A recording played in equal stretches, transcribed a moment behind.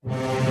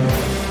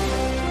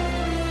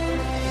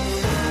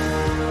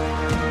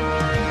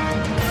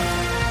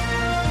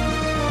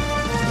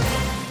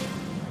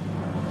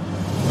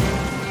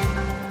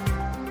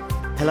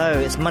Hello,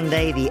 it's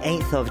Monday, the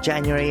 8th of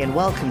January, and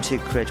welcome to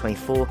Korea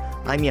 24.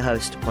 I'm your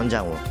host, Won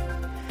Jang-woo.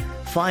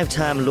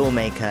 Five-term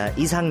lawmaker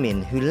Lee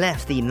Sang-min, who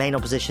left the main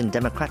opposition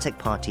Democratic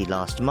Party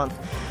last month,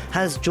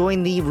 has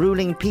joined the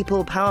ruling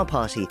People Power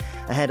Party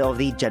ahead of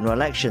the general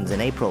elections in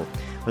April.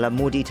 We'll have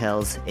more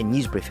details in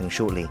news briefing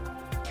shortly.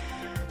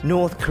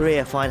 North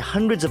Korea fired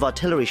hundreds of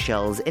artillery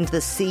shells into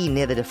the sea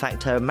near the de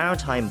facto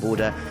maritime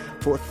border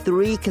for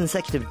 3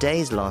 consecutive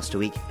days last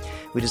week.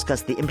 We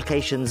discussed the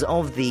implications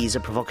of these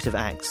provocative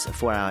acts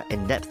for our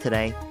In-Depth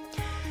today.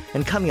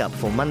 And coming up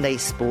for Monday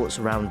Sports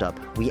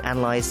Roundup, we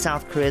analyse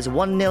South Korea's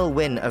 1-0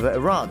 win over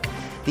Iraq,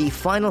 the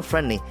final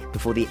friendly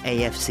before the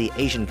AFC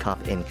Asian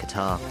Cup in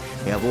Qatar.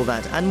 We have all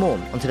that and more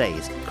on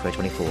today's Korea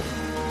 24.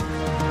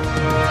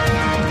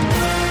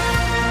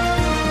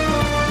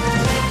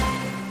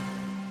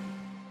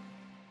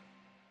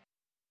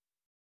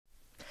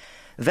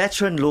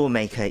 Veteran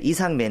lawmaker Lee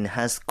Sang-min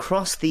has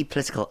crossed the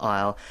political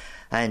aisle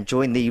and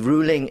joined the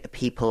ruling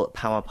People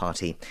Power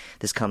Party.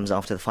 This comes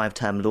after the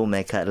 5-term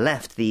lawmaker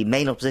left the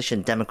main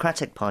opposition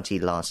Democratic Party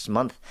last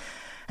month,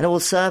 and it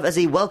will serve as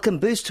a welcome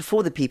boost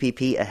for the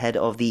PPP ahead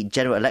of the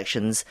general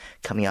elections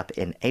coming up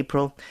in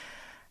April.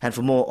 And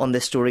for more on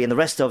this story and the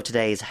rest of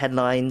today's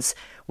headlines,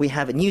 we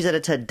have news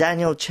editor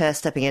Daniel Che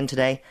stepping in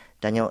today.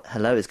 Daniel,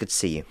 hello, it's good to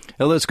see you.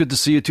 Hello, it's good to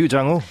see you too,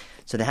 Jang-woo.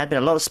 So there had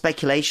been a lot of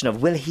speculation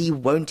of will he,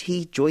 won't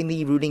he join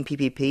the ruling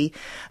PPP.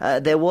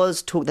 There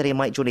was talk that he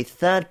might join a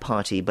third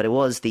party, but it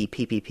was the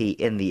PPP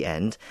in the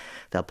end.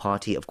 The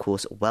party, of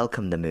course,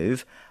 welcomed the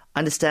move. I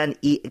understand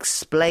he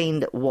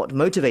explained what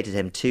motivated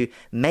him to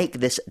make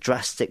this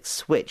drastic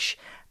switch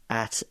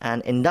at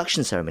an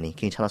induction ceremony.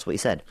 Can you tell us what he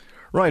said?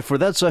 Right, for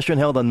that session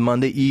held on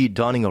Monday, Lee,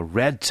 donning a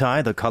red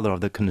tie, the color of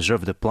the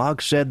conservative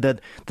bloc, said that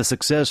the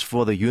success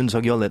for the Yoon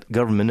Suk-yeol-led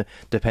government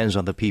depends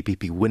on the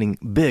PPP winning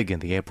big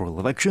in the April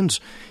elections.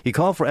 He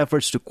called for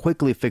efforts to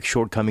quickly fix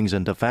shortcomings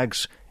and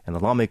defects, and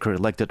the lawmaker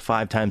elected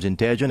 5 times in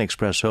Daejeon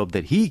expressed hope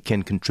that he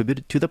can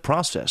contribute to the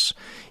process.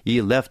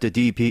 He left the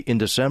DP in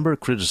December,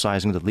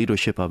 criticizing the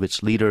leadership of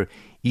its leader,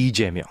 Lee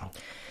Jae-myung.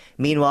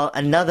 Meanwhile,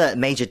 another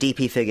major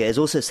DP figure is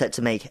also set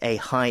to make a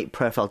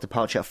high-profile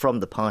departure from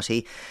the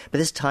party, but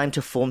this time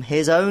to form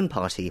his own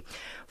party.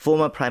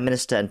 Former Prime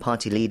Minister and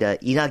party leader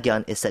Lee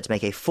Nak-yeon is set to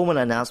make a formal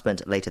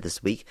announcement later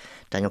this week.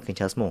 Daniel, can you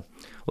tell us more?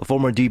 Well,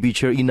 former DP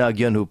chair Lee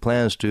Nak-yeon, who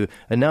plans to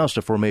announce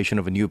the formation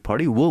of a new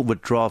party, will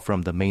withdraw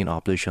from the main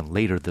opposition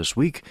later this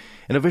week.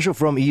 An official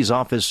from Lee's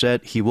office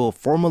said he will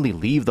formally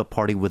leave the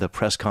party with a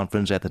press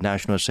conference at the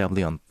National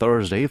Assembly on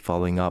Thursday,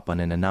 following up on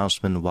an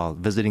announcement while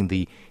visiting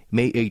the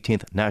May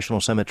 18th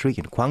National Cemetery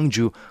in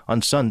Gwangju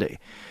on Sunday.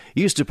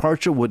 Lee's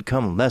departure would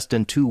come less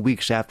than 2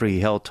 weeks after he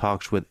held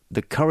talks with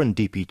the current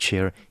DP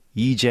chair,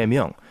 Lee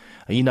Jae-myung.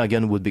 Lee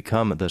Nak-yeon would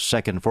become the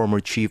second former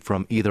chief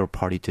from either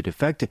party to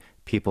defect.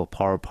 People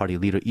Power Party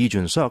leader Lee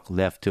Jun-suk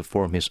left to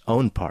form his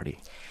own party.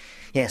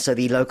 Yeah, so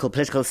the local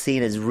political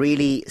scene is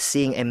really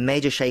seeing a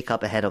major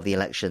shake-up ahead of the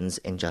elections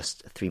in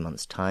just 3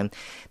 months' time.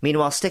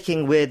 Meanwhile,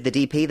 sticking with the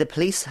DP, the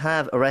police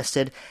have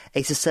arrested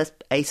a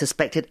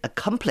suspected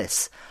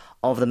accomplice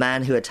of the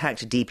man who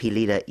attacked DP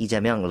leader Lee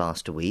Jae-myung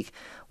last week.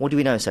 What do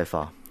we know so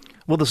far?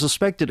 Well, the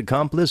suspected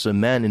accomplice, a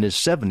man in his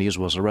 70s,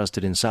 was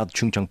arrested in South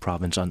Chungcheong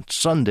province on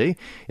Sunday.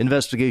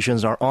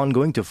 Investigations are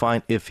ongoing to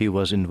find if he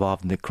was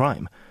involved in the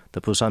crime.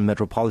 The Busan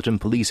Metropolitan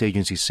Police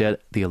Agency said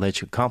the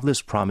alleged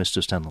accomplice promised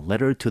to send a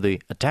letter to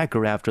the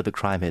attacker after the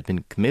crime had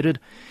been committed.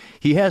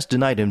 He has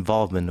denied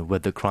involvement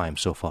with the crime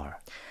so far.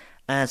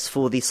 As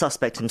for the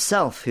suspect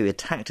himself who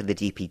attacked the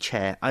DP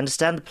chair, I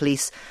understand the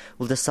police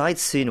will decide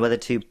soon whether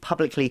to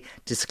publicly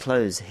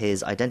disclose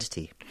his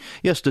identity.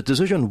 Yes, the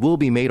decision will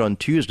be made on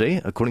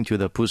Tuesday. According to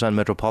the Busan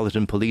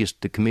Metropolitan Police,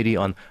 the Committee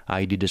on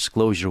ID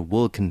Disclosure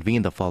will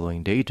convene the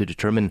following day to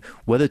determine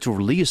whether to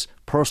release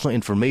personal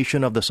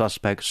information of the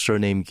suspect's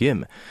surname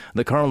Kim.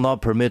 The current law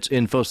permits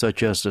info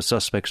such as the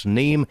suspect's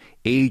name,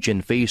 age,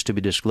 and face to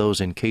be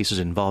disclosed in cases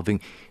involving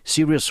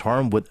serious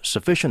harm with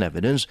sufficient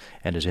evidence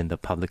and is in the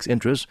public's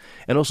interest,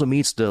 and also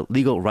meets the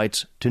legal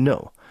rights to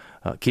know.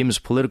 Kim's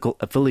political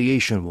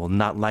affiliation will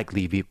not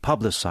likely be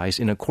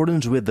publicized in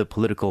accordance with the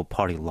political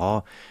party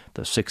law.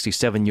 The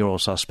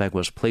 67-year-old suspect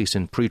was placed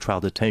in pretrial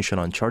detention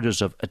on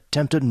charges of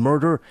attempted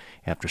murder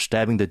after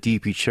stabbing the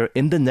DP chair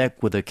in the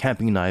neck with a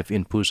camping knife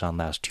in Busan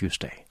last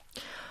Tuesday.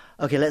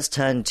 Okay, let's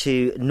turn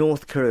to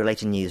North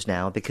Korea-related news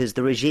now, because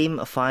the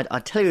regime fired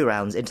artillery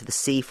rounds into the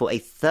sea for a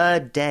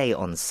third day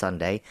on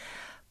Sunday.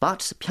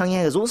 But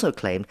Pyongyang has also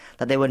claimed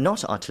that they were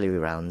not artillery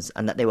rounds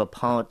and that they were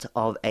part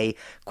of a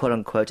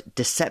quote-unquote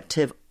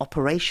deceptive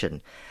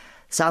operation.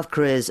 South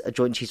Korea's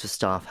Joint Chiefs of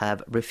Staff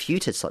have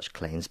refuted such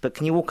claims, but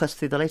can you walk us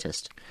through the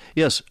latest?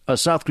 Yes,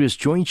 South Korea's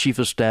Joint Chiefs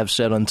of Staff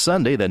said on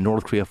Sunday that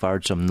North Korea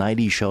fired some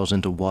 90 shells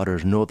into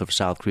waters north of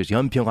South Korea's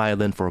Yeonpyeong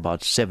Island for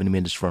about 7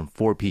 minutes from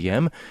 4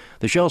 p.m.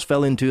 The shells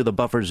fell into the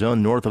buffer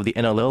zone north of the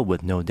NLL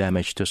with no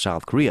damage to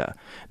South Korea.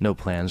 No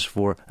plans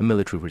for a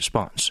military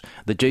response.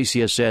 The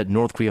JCS said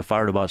North Korea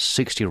fired about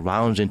 60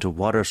 rounds into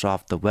waters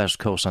off the west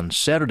coast on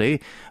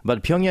Saturday,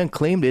 but Pyongyang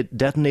claimed it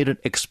detonated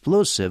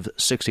explosives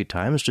 60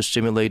 times to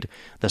simulate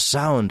the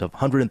sound of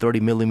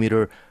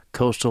 130mm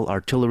coastal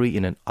artillery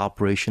in an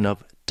operation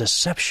of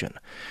deception.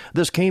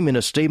 This came in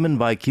a statement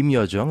by Kim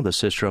Yo-jong, the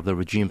sister of the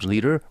regime's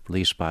leader,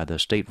 released by the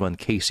state-run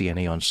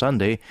KCNA on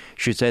Sunday.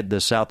 She said the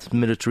South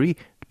military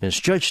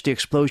misjudged the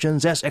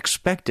explosions as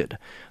expected.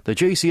 The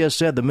JCS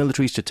said the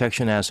military's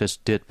detection assets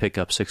did pick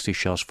up 60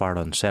 shells fired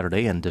on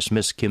Saturday and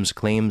dismissed Kim's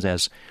claims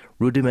as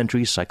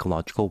rudimentary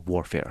psychological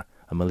warfare.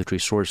 A military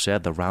source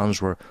said the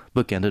rounds were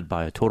bookended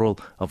by a total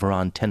of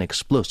around 10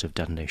 explosive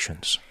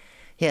detonations.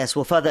 Yes,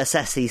 we'll further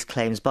assess these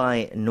claims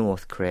by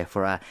North Korea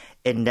for our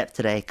in-depth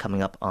today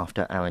coming up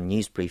after our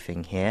news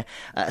briefing here.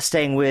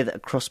 Staying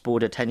with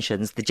cross-border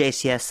tensions, the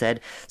JCS said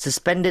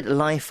suspended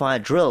live-fire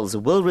drills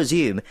will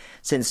resume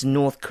since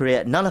North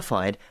Korea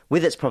nullified,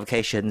 with its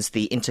provocations,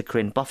 the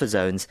inter-Korean buffer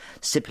zones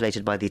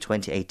stipulated by the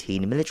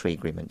 2018 military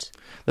agreement.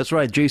 That's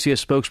right.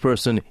 JCS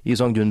spokesperson Lee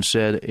Sung-jun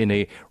said in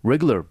a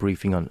regular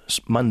briefing on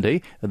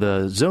Monday,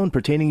 the zone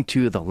pertaining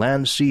to the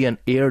land, sea, and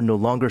air no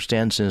longer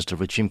stands since the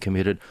regime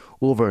committed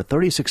over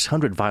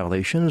 3,600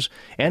 violations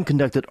and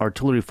conducted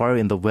artillery fire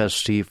in the West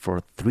Sea for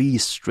 3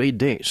 straight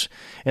days,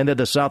 and that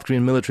the South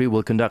Korean military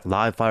will conduct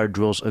live-fire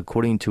drills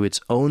according to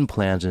its own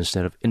plans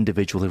instead of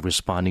individually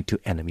responding to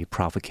enemy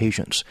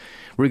provocations.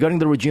 Regarding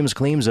the regime's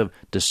claims of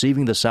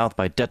deceiving the South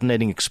by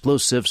detonating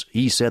explosives,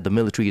 he said the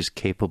military is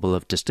capable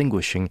of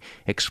distinguishing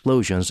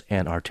explosions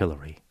and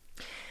artillery.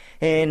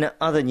 In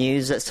other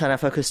news, let's turn our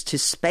focus to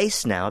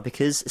space now,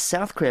 because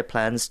South Korea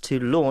plans to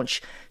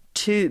launch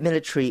 2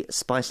 military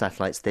spy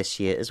satellites this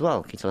year as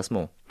well. Can you tell us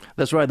more?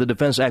 That's right. The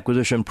Defense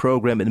Acquisition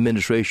Program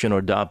Administration,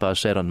 or DAPA,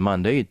 said on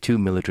Monday 2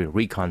 military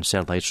recon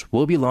satellites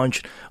will be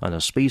launched on a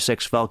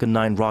SpaceX Falcon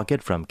 9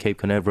 rocket from Cape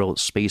Canaveral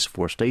Space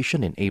Force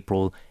Station in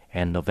April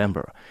and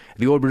November.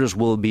 The orbiters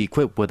will be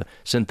equipped with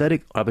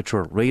synthetic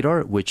aperture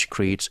radar, which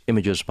creates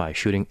images by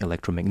shooting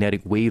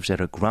electromagnetic waves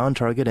at a ground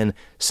target and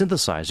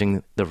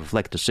synthesizing the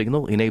reflected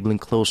signal, enabling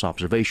close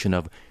observation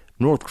of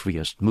North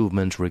Korea's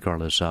movements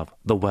regardless of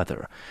the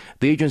weather.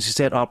 The agency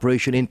said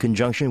operation in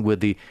conjunction with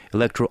the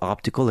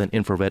electro-optical and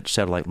infrared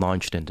satellite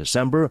launched in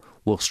December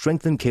will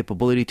strengthen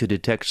capability to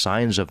detect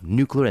signs of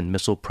nuclear and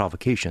missile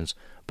provocations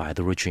by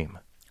the regime.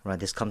 Right,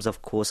 this comes,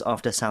 of course,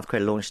 after South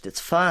Korea launched its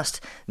first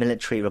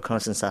military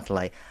reconnaissance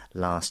satellite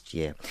last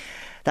year.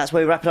 That's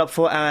where we wrap it up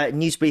for our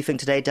news briefing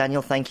today.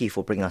 Daniel, thank you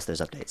for bringing us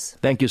those updates.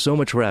 Thank you so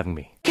much for having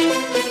me.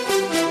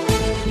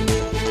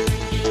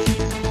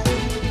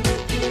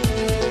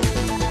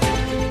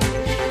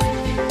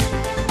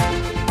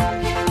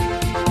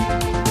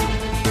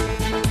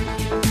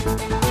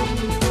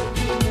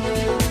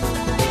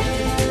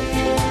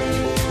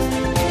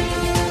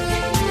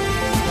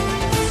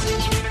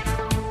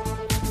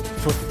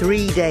 For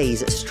 3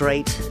 days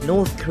straight,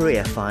 North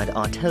Korea fired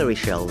artillery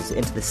shells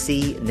into the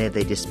sea near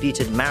the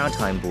disputed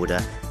maritime border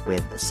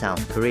with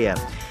South Korea.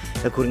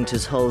 According to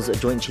Seoul's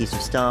Joint Chiefs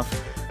of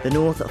Staff, the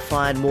North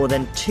fired more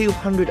than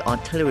 200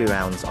 artillery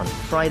rounds on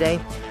Friday,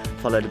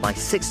 followed by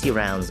 60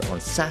 rounds on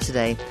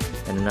Saturday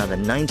and another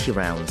 90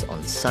 rounds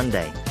on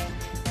Sunday.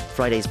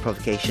 Friday's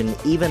provocation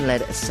even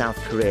led South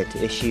Korea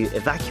to issue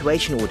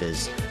evacuation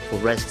orders for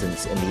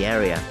residents in the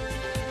area.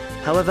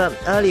 However,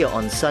 earlier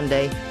on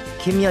Sunday,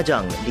 Kim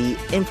Yo-jong, the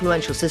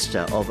influential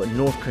sister of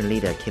North Korean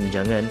leader Kim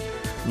Jong-un,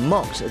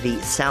 mocked the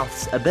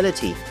South's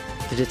ability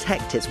to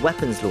detect its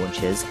weapons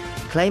launches,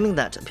 claiming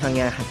that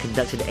Pyongyang had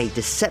conducted a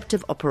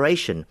deceptive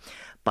operation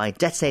by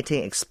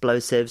detonating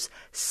explosives,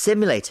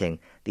 simulating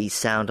the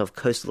sound of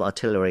coastal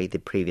artillery the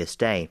previous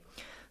day.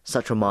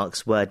 Such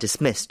remarks were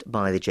dismissed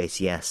by the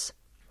JCS.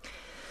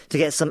 To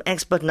get some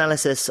expert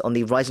analysis on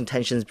the rising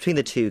tensions between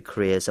the two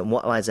Koreas and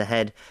what lies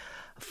ahead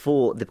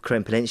for the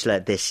Korean Peninsula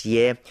this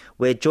year,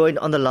 we're joined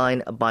on the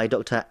line by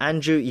Dr.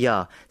 Andrew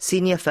Ya,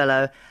 Senior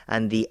Fellow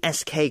and the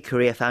SK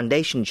Korea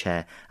Foundation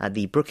Chair at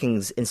the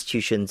Brookings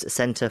Institution's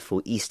Center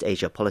for East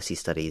Asia Policy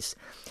Studies.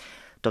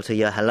 Dr.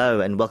 Ya, hello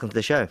and welcome to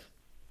the show.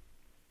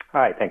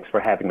 Hi, thanks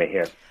for having me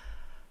here.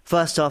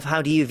 First off,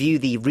 how do you view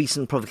the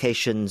recent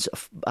provocations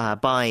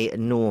by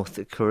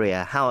North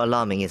Korea? How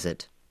alarming is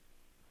it?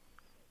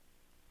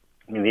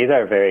 I mean, these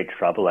are very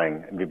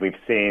troubling. We've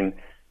seen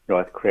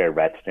North Korea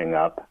ratcheting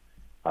up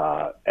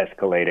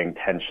escalating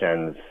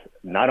tensions,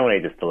 not only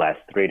just the last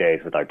 3 days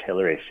with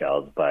artillery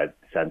shells, but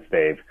since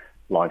they've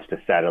launched a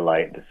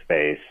satellite into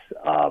space,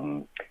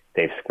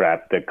 they've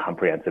scrapped the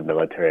comprehensive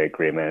military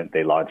agreement.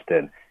 They launched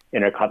an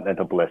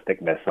intercontinental ballistic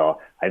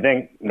missile. I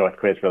think North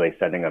Korea is really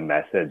sending a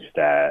message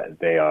that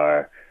they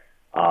are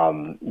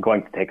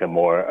going to take a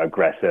more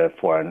aggressive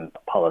foreign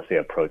policy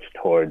approach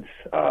towards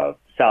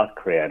South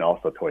Korea and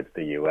also towards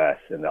the U.S.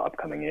 in the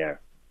upcoming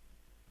year.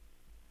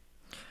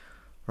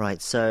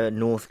 Right, so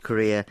North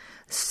Korea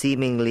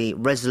seemingly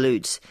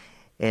resolute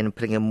in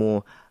putting a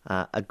more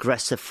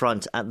aggressive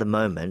front at the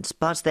moment.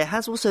 But there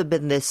has also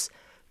been this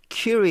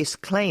curious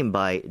claim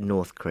by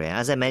North Korea.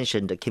 As I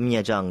mentioned, Kim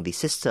Yo-jong, the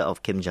sister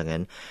of Kim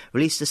Jong-un,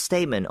 released a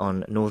statement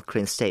on North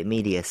Korean state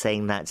media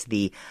saying that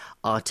the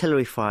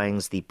artillery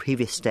firings the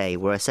previous day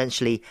were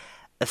essentially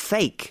a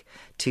fake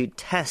to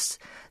test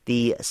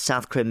the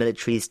South Korean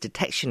military's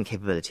detection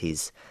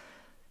capabilities.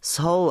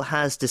 Seoul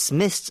has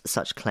dismissed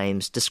such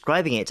claims,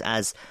 describing it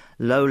as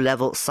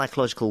low-level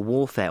psychological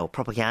warfare or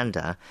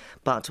propaganda.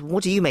 But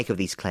what do you make of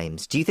these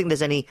claims? Do you think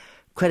there's any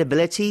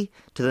credibility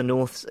to the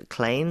North's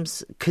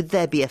claims? Could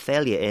there be a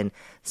failure in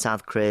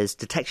South Korea's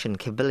detection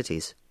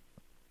capabilities?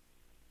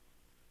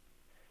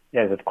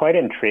 Yes, it's quite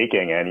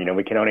intriguing, and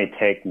we can only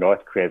take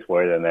North Korea's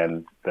word and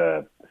then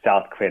the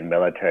South Korean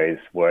military's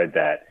word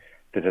that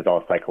this is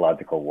all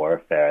psychological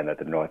warfare and that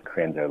the North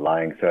Koreans are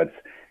lying. So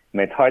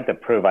it's hard to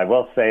prove. I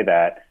will say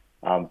that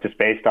just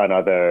based on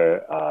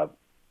other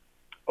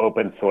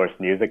open source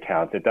news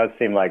accounts, it does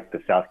seem like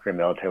the South Korean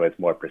military was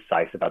more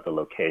precise about the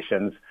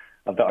locations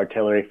of the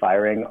artillery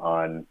firing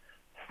on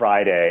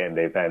Friday, and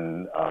they've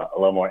been a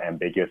little more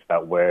ambiguous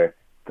about where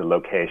the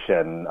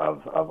location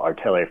of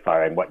artillery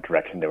firing, what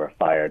direction they were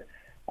fired.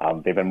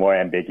 They've been more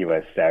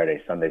ambiguous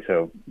Saturday, Sunday.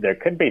 So there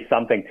could be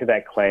something to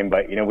that claim,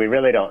 but we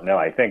really don't know.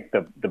 I think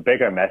the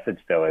bigger message,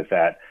 though, is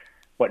that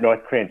what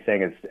North Korea is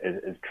saying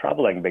is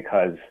troubling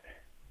because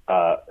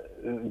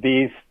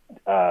these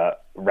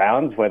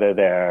rounds, whether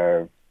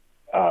they're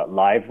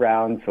live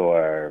rounds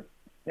or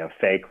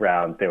fake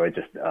rounds, they were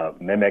just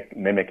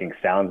mimicking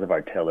sounds of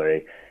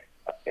artillery.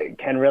 It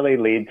can really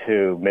lead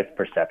to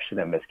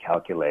misperception and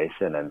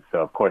miscalculation. And so,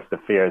 of course, the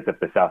fear is if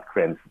the South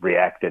Koreans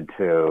reacted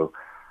to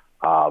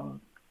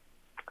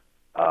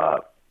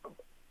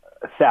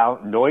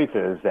sound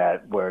noises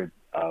that were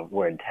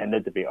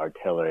intended to be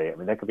artillery,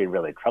 that could be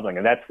really troubling.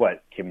 And that's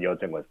what Kim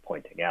Yo-jong was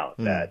pointing out,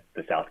 that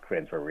the South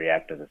Koreans were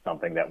reacting to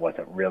something that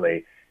wasn't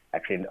really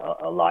actually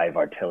a live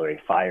artillery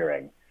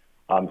firing.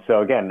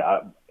 So again,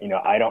 I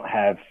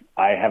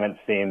haven't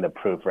seen the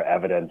proof or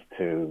evidence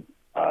to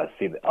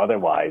see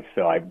otherwise.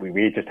 So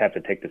we just have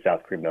to take the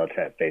South Korean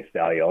military at face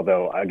value.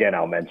 Although, again,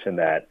 I'll mention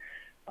that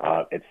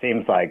it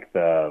seems like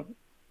the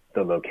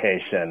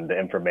location, the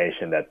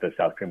information that the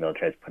South Korean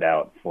military has put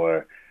out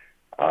for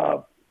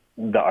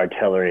the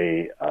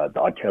artillery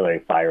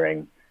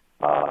firing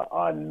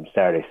on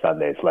Saturday,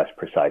 Sunday is less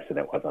precise than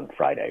it was on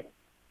Friday.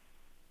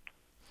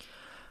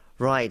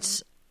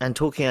 Right. And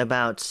talking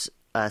about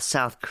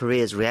South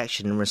Korea's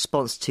reaction in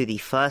response to the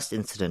first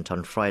incident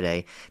on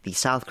Friday, the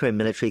South Korean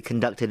military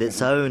conducted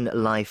its own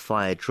live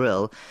fire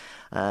drill,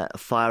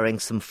 firing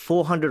some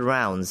 400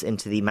 rounds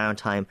into the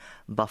maritime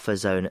buffer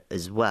zone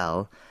as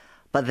well.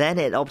 But then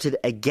it opted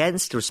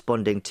against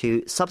responding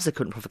to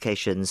subsequent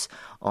provocations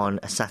on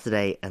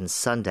Saturday and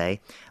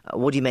Sunday.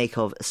 What do you make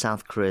of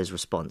South Korea's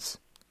response?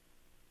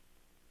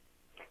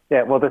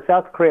 Yeah, well, the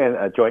South Korean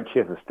Joint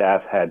Chiefs of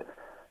Staff had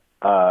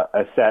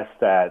assessed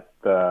that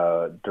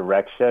the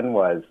direction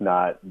was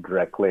not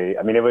directly.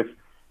 It was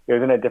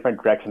in a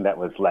different direction that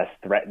was less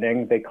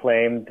threatening, they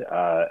claimed,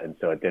 and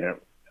so it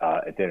didn't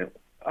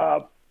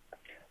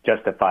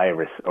justify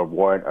or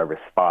warrant a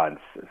response.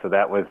 So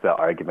that was the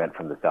argument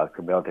from the South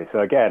Korean military.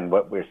 So again,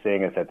 what we're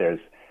seeing is that there's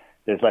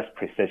less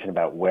precision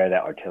about where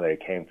that artillery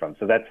came from.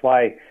 So that's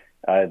why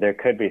there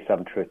could be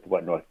some truth to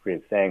what North Korea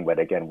is saying, but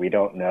again, we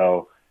don't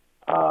know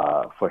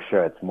for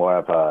sure. It's more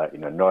of a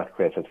North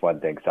Korea says one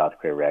thing, South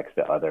Korea reacts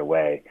the other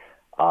way.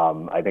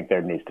 I think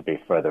there needs to be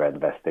further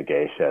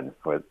investigation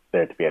for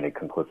there to be any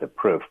conclusive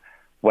proof.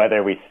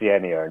 Whether we see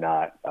any or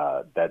not,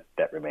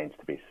 that remains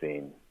to be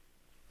seen.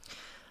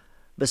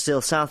 But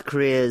still, South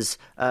Korea's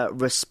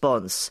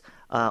response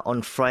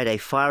on Friday,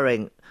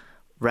 firing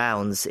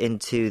rounds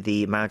into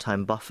the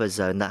maritime buffer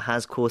zone, that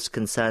has caused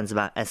concerns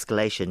about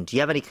escalation. Do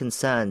you have any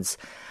concerns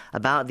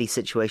about the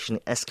situation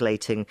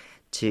escalating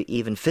to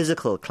even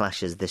physical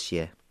clashes this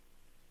year?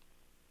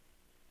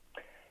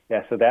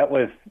 Yeah, so that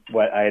was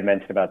what I had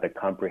mentioned about the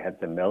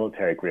comprehensive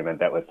military agreement.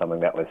 That was something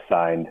that was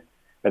signed,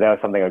 but that was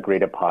something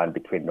agreed upon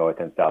between North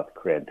and South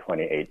Korea in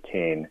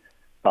 2018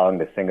 following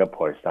the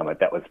Singapore summit.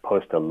 That was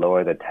supposed to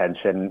lower the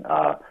tension.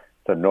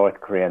 So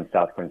North Korea and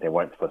South Korea, they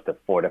weren't supposed to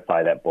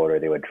fortify that border.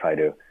 They would try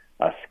to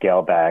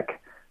scale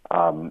back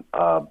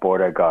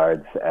border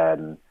guards.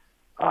 And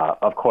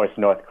of course,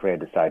 North Korea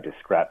decided to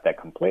scrap that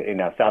completely.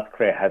 Now, South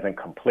Korea hasn't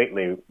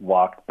completely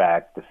walked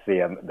back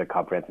the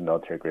Comprehensive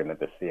Military Agreement,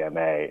 the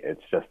CMA.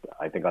 It's just,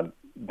 I think,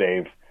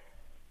 they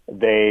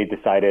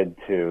decided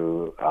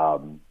to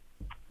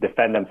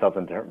defend themselves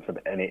in terms of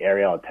any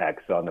aerial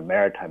attacks. So on the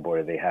maritime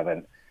border, they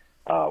haven't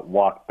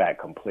walked back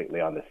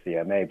completely on the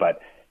CMA. But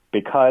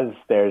because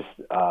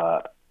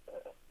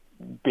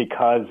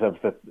of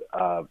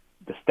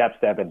the steps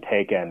that have been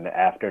taken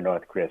after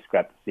North Korea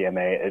scrapped the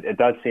CMA, it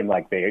does seem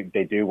like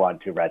they do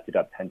want to ratchet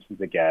up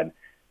tensions again.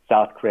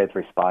 South Korea is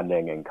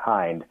responding in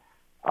kind.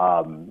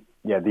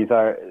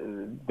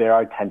 There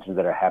are tensions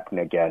that are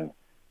happening again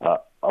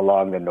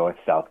along the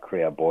North-South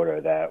Korea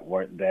border that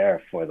weren't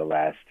there for the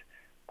last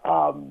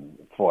 4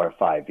 or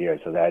 5 years.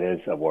 So that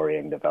is a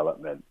worrying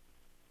development.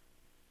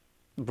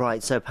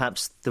 Right. So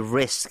perhaps the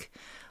risk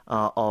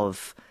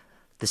of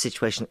the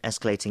situation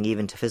escalating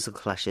even to physical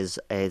clashes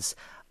is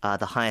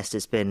the highest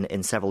it's been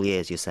in several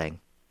years, you're saying?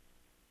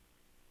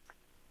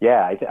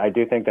 Yeah, I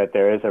do think that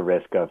there is a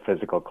risk of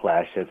physical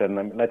clashes.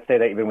 And let's say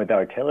that even with the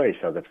artillery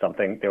shells, if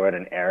there were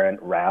an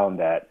errant round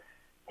that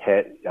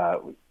hit,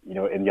 in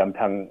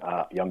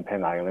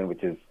Yeonpyeong Island,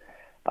 which is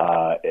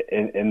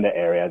in the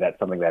area. That's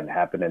something that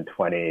happened in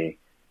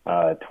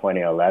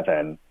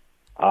 2011.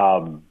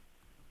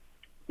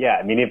 Yeah,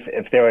 I mean,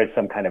 if there was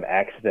some kind of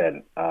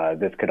accident,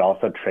 this could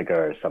also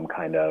trigger some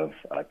kind of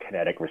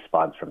kinetic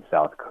response from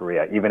South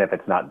Korea, even if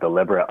it's not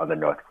deliberate on the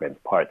North Koreans'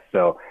 part.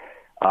 So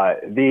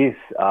these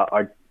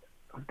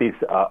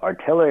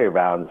artillery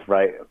rounds,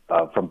 right,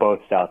 from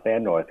both South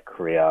and North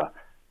Korea,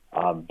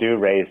 do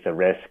raise the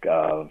risk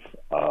of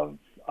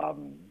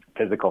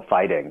physical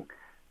fighting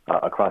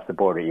across the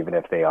border, even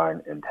if they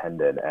aren't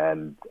intended.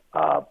 And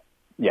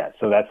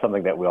so that's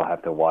something that we'll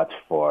have to watch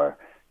for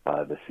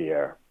this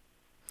year.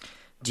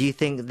 Do you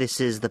think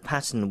this is the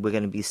pattern we're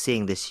going to be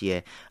seeing this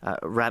year,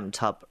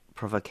 ramped up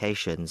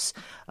provocations?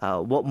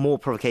 What more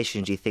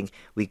provocations do you think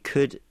we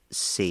could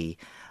see?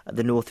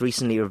 The North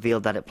recently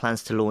revealed that it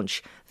plans to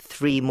launch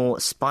 3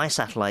 more spy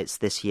satellites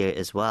this year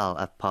as well,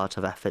 as part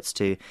of efforts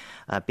to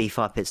beef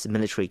up its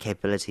military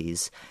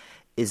capabilities.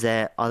 Is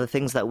there other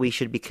things that we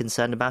should be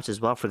concerned about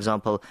as well? For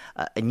example,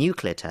 a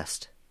nuclear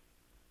test?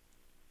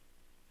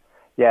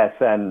 Yes,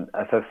 and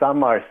so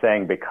some are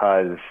saying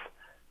because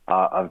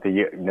of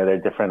there are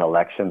different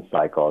election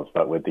cycles,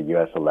 but with the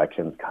U.S.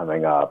 elections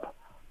coming up,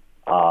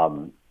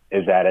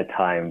 is that a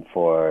time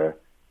for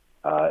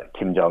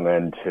Kim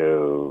Jong-un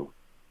to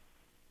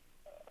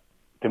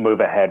move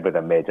ahead with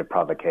a major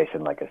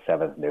provocation like a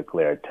 7th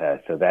nuclear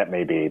test? So that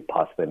may be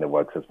possibly in the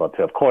works as well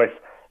too. Of course,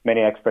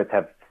 many experts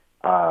have,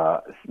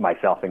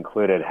 myself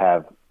included,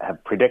 have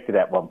predicted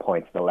at one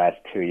point in the last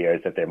 2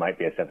 years that there might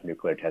be a 7th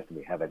nuclear test, and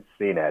we haven't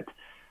seen it.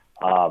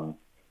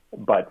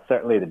 But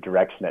certainly the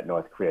direction that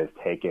North Korea is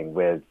taking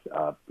with,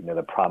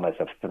 the promise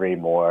of 3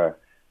 more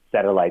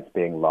satellites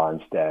being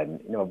launched.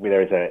 And,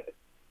 there's a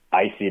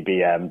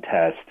ICBM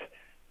test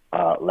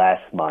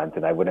last month,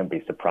 and I wouldn't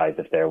be surprised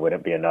if there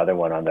wouldn't be another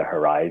one on the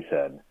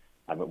horizon.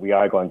 I mean, we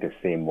are going to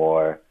see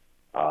more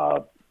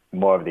of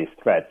these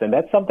threats. And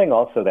that's something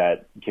also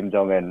that Kim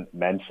Jong-un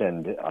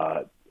mentioned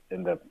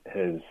in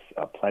his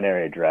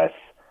plenary address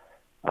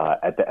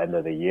at the end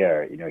of the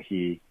year.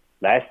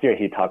 Last year,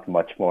 he talked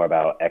much more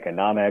about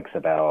economics,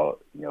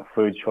 about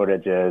food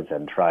shortages,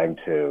 and trying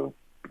to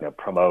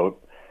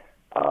promote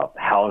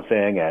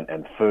housing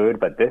and food.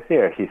 But this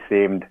year, he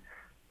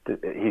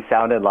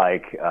sounded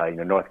like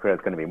North Korea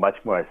is going to be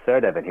much more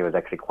assertive, and he was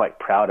actually quite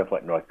proud of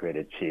what North Korea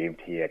had achieved.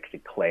 He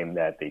actually claimed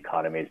that the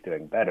economy is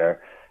doing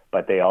better,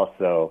 but they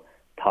also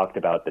talked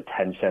about the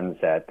tensions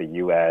that the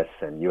U.S.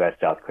 and U.S.,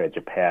 South Korea,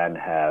 Japan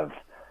have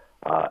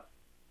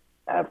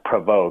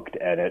provoked,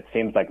 and it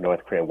seems like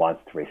North Korea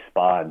wants to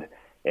respond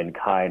in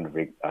kind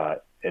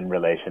in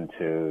relation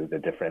to the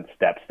different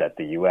steps that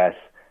the U.S.,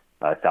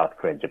 South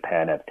Korea, and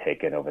Japan have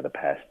taken over the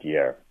past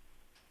year.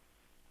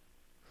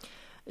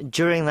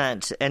 During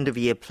that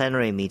end-of-year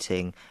plenary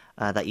meeting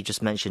that you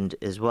just mentioned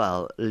as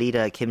well,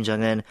 leader Kim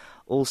Jong-un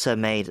also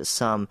made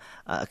some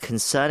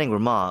concerning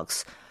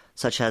remarks,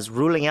 such as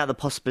ruling out the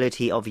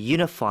possibility of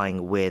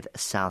unifying with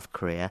South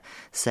Korea,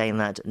 saying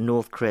that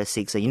North Korea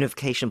seeks a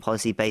unification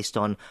policy based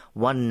on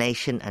 1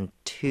 nation and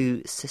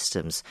 2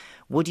 systems.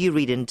 What do you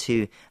read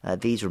into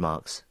these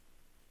remarks?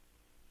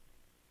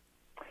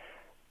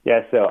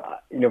 Yeah, so,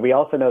 we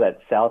also know that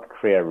South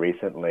Korea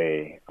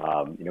recently,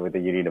 with the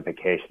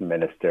unification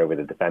minister, with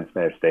the defense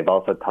minister, they've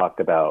also talked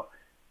about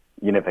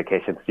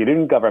unification. The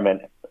student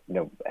government,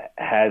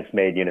 has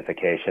made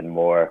unification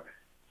more,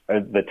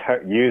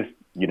 used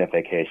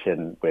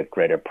unification with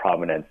greater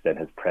prominence than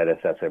his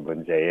predecessor,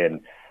 Moon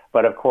Jae-in.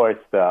 But of course,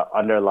 the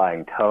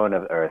underlying tone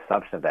or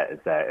assumption of that is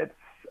that it's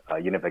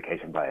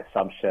unification by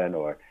assumption,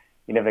 or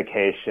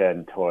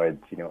unification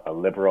towards, a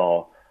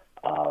liberal,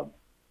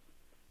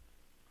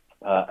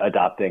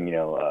 adopting,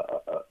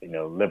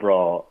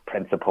 liberal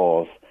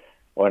principles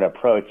or an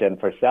approach. And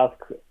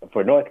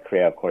for North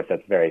Korea, of course,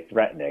 that's very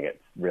threatening.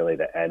 It's really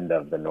the end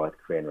of the North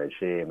Korean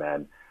regime.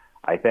 And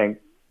I think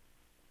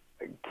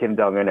Kim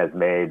Jong-un has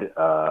made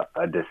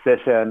a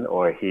decision,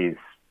 or he's,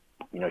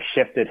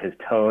 shifted his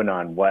tone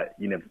on what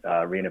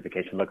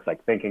reunification looks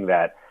like, thinking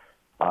that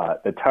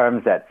the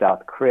terms that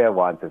South Korea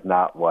wants is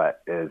not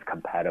what is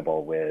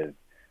compatible with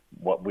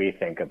what we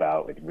think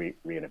about with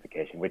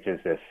reunification, which is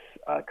this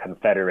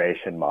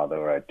confederation model,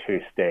 or a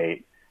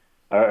 2-state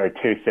or a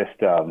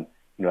 2-system,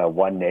 a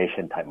 1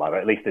 nation type model.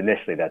 At least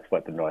initially, that's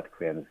what the North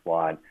Koreans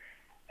want.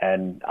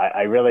 And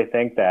I really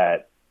think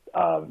that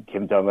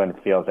Kim Jong-un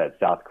feels that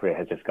South Korea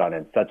has just gone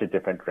in such a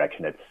different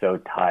direction. It's so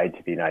tied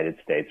to the United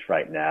States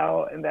right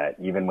now, and that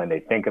even when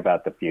they think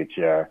about the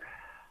future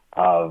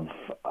of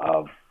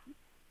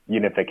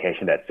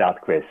unification, that South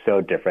Korea is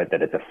so different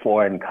that it's a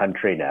foreign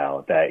country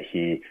now, that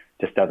he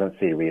just doesn't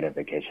see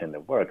reunification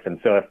that works. And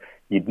so if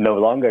you no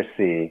longer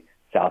see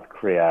South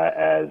Korea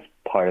as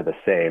part of the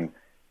same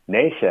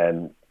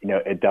nation,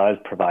 it does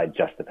provide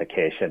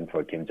justification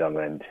for Kim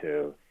Jong-un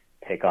to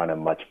take on a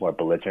much more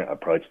belligerent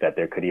approach, that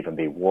there could even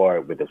be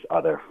war with this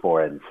other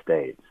foreign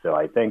state. So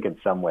I think in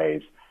some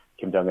ways,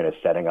 Kim Jong-un is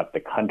setting up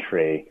the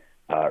country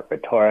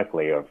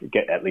rhetorically, or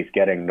at least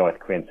getting North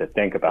Koreans to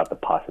think about the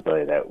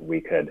possibility that we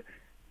could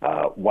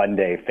one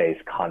day face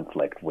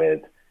conflict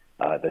with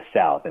the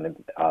South, and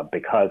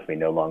because we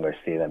no longer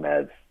see them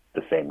as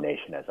the same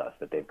nation as us,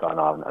 that they've gone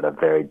on a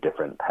very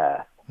different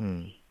path.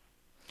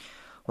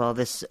 Well,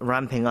 this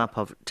ramping up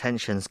of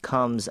tensions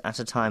comes at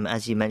a time,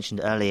 as you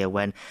mentioned earlier,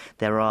 when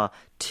there are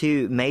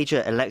two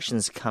major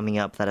elections coming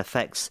up that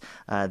affects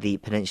the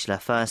peninsula.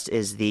 First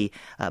is the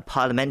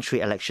parliamentary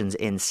elections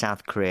in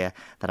South Korea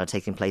that are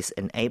taking place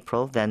in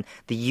April. Then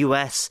the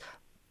US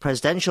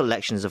presidential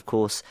elections, of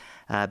course,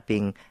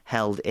 being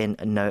held in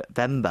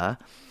November.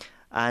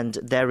 And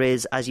there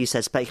is, as you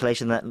said,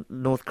 speculation that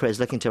North Korea is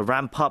looking to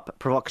ramp up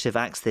provocative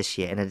acts this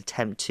year in an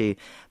attempt to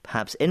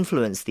perhaps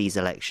influence these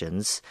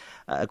elections.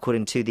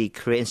 According to the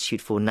Korea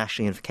Institute for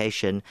National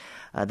Unification,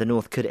 the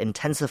North could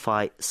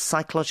intensify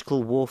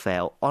psychological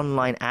warfare,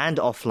 online and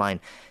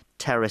offline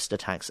terrorist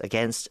attacks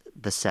against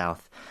the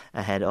South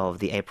ahead of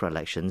the April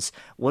elections.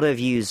 What are your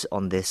views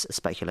on this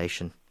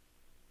speculation?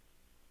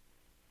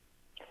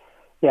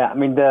 Yeah, I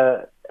mean,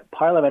 the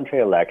parliamentary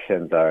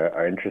elections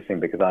are interesting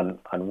because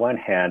on one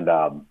hand,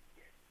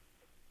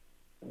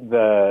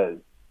 the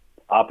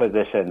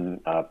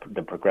opposition,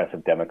 the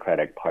Progressive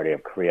Democratic Party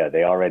of Korea,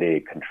 they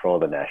already control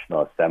the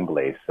National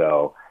Assembly.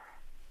 So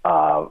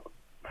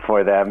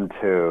for them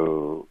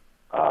to,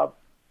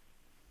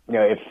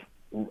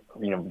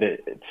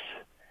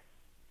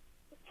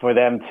 for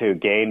them to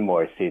gain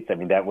more seats, I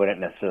mean, that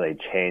wouldn't necessarily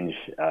change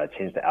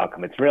the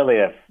outcome. It's really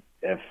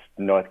if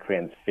North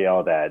Koreans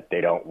feel that they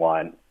don't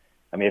want,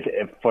 I mean,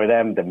 if for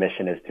them the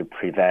mission is to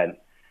prevent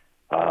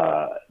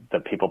the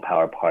People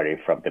Power Party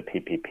from the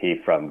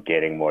PPP from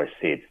getting more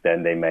seats,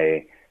 then they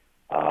may,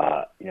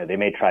 they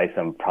may try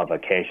some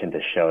provocation to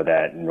show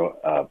that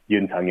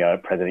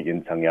President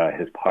Yoon Suk-yeol,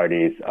 his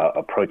party's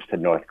approach to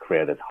North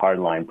Korea, this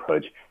hardline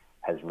approach,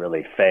 has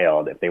really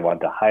failed. If they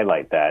want to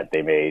highlight that,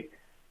 they may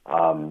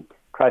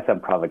try some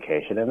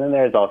provocation, and then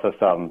there's also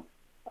some.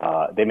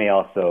 They may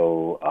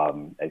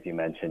also, as you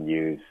mentioned,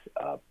 use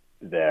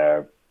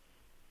their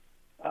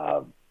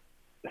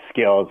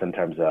skills in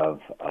terms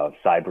of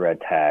cyber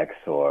attacks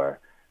or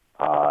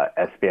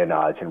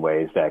espionage in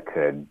ways that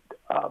could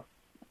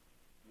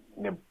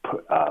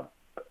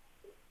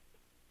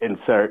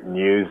insert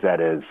news that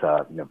is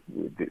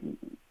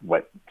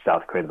what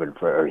South Korea would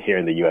refer, or here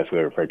in the U.S. we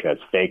refer to as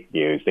fake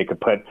news. They could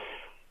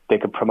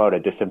promote a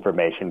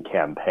disinformation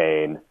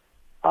campaign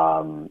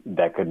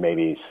that could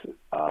maybe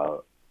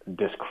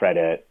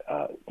discredit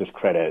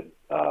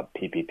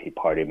PPP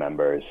party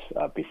members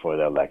before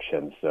the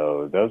election.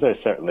 So those are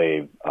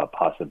certainly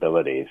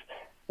possibilities.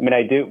 I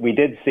mean, we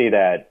did see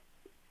that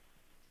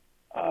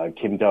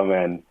Kim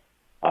Jong-un,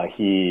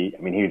 he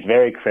was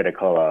very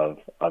critical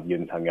of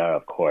Yoon Suk-yeol,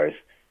 of course.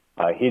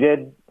 He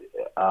did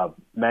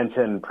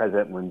mention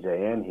President Moon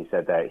Jae-in. He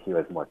said that he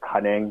was more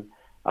cunning.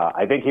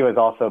 I think he was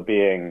also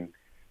being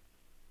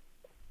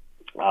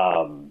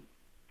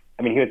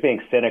he was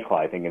being cynical,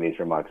 I think, in these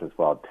remarks as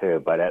well,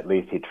 too. But at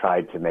least he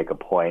tried to make a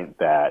point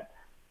that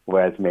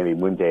whereas maybe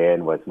Moon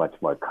Jae-in was much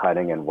more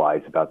cunning and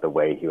wise about the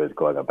way he was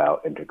going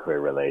about inter-Korea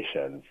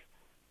relations,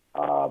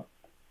 Yoon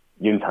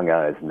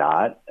Suk-yeol is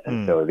not.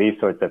 And so these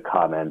sorts of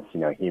comments,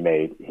 he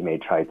may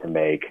try to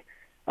make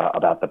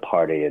about the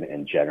party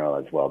in general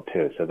as well,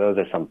 too. So those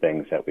are some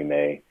things that we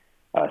may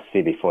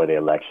see before the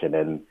election.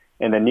 And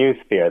in the news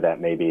sphere that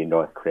maybe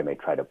North Korea may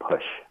try to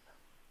push.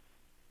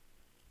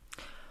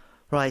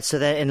 Right, so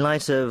then in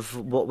light of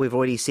what we've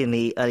already seen in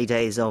the early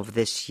days of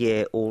this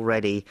year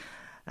already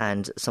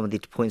and some of the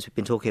points we've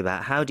been talking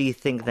about, how do you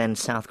think then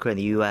South Korea and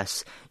the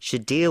US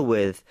should deal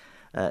with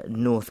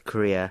North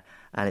Korea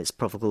and its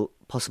possible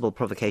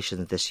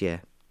provocations this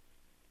year?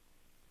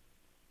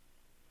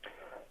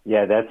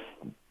 Yeah, that's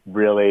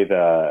really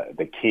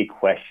the key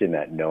question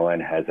that no one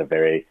has a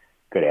very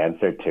good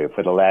answer to.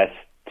 For the last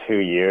 2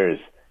 years,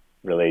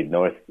 really,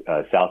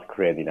 South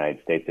Korea and the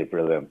United States, they've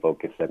really been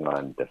focusing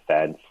on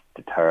defense,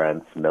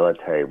 deterrence,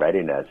 military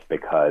readiness,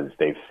 because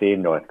they've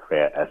seen North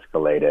Korea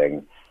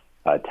escalating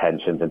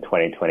tensions. In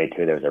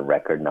 2022, there was a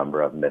record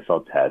number of missile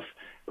tests.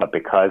 But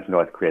because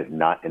North Korea is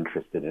not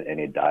interested in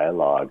any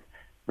dialogue,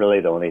 really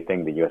the only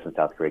thing the U.S. and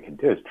South Korea can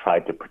do is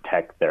try to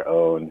protect their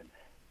own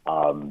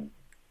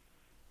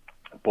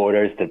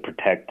borders, to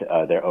protect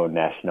their own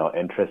national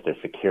interest, their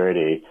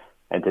security.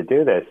 And to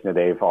do this,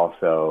 they've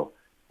also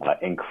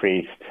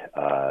increased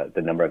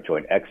the number of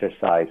joint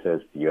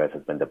exercises. The U.S.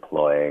 has been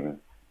deploying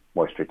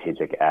more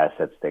strategic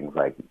assets, things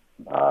like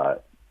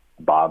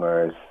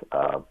bombers,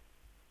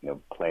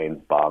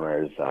 planes,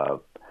 bombers,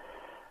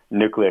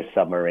 nuclear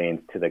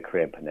submarines to the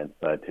Korean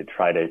Peninsula to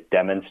try to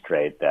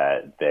demonstrate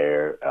that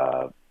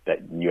that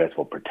U.S.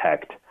 will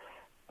protect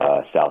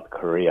South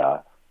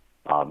Korea.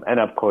 And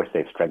of course,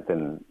 they've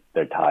strengthened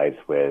their ties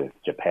with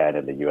Japan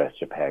and the U.S.,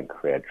 Japan,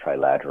 Korea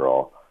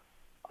trilateral.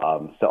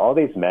 So all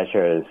these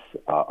measures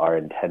are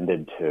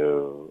intended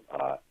to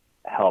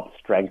help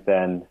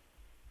strengthen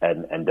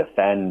and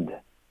defend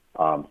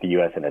the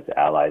U.S. and its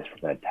allies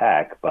from an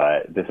attack.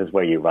 But this is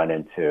where you run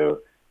into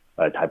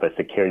a type of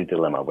security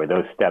dilemma, where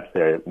those steps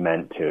are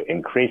meant to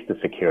increase the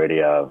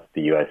security of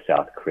the U.S.,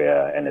 South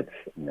Korea, and its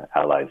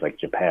allies like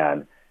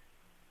Japan.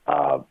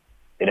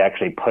 it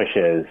actually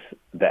pushes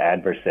the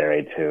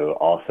adversary to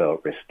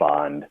also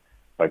respond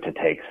or to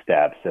take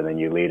steps, and then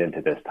you lead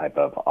into this type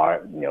of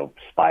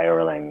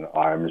spiraling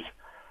arms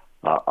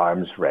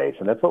race,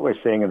 and that's what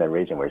we're seeing in the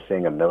region. We're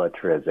seeing a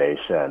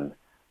militarization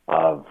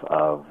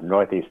of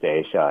Northeast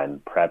Asia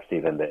and perhaps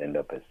even the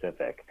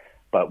Indo-Pacific.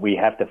 But we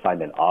have to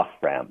find an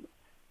off-ramp,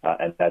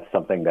 and that's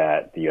something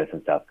that the U.S.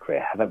 and South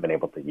Korea haven't been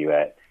able to do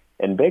yet,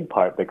 in big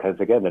part because,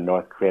 again, the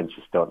North Koreans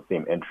just don't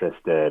seem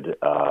interested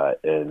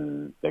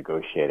in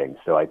negotiating.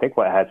 So I think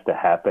what has to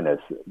happen is,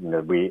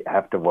 we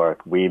have to work,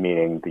 we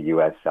meaning the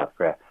U.S., South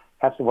Korea,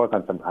 has to work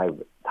on some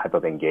type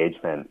of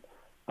engagement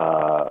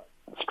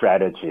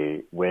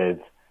strategy with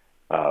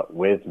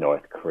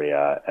North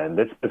Korea. And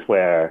this is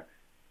where,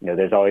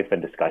 there's always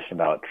been discussion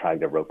about trying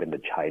to rope in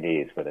the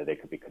Chinese, whether they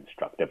could be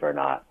constructive or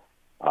not.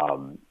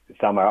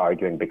 Some are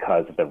arguing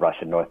because of the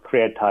Russian-North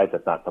Korea ties,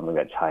 that's not something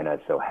that China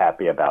is so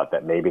happy about,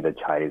 that maybe the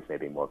Chinese may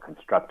be more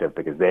constructive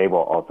because they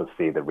will also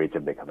see the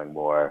region becoming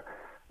more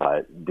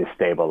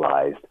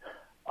destabilized.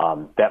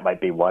 That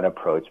might be one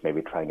approach,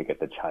 maybe trying to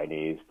get the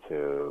Chinese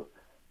to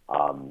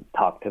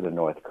talk to the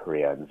North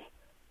Koreans.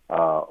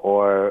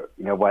 Or,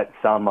 what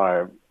some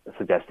are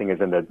suggesting is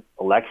in the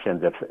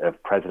elections,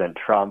 if President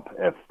Trump,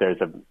 if this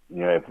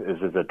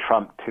is a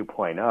Trump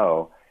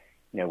 2.0,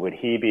 would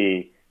he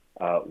be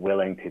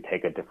willing to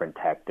take a different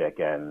tactic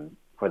and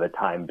for the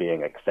time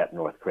being accept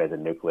North Korea as a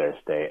nuclear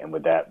state, and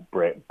would that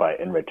but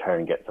in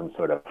return get some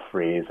sort of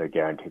freeze or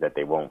guarantee that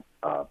they won't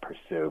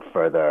pursue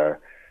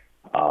further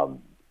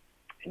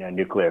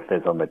nuclear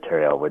fissile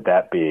material? Would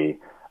that be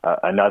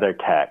another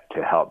tack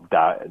to help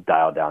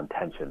dial down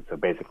tension? So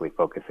basically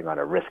focusing on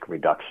a risk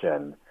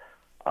reduction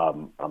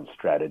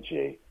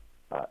strategy.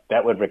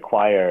 That would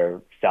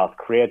require South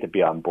Korea to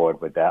be on board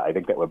with that. I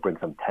think that would bring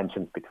some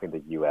tensions between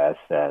the U.S.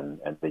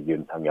 and the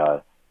Yoon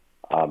Suk-yeol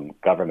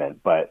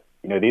government. But,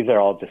 these are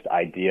all just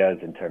ideas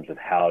in terms of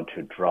how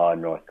to draw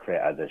North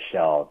Korea as a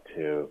shell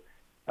to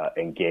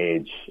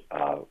engage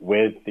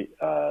with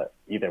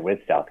either with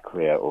South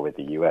Korea or with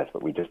the U.S.,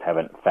 but we just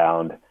haven't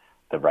found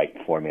the right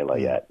formula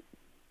yet.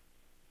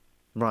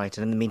 Right,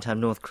 and in the meantime,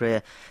 North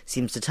Korea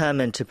seems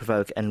determined to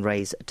provoke and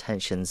raise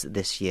tensions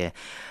this year.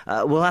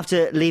 We'll have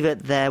to leave it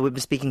there. We've been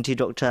speaking to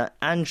Dr.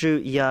 Andrew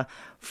Yeh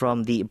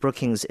from the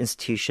Brookings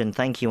Institution.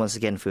 Thank you once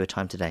again for your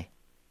time today.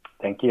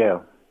 Thank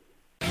you.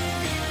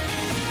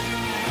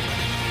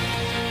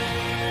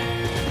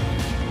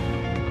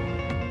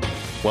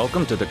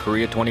 Welcome to the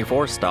Korea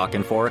 24 Stock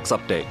and Forex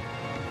Update.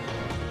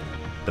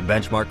 The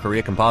benchmark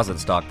Korea Composite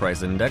Stock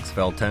Price Index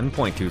fell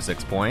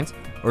 10.26 points,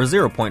 or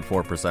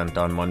 0.4%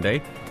 on Monday,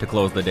 to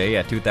close the day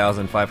at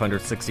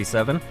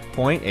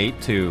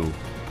 2,567.82.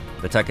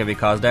 The tech-heavy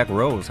Kosdaq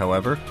rose,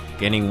 however,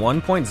 gaining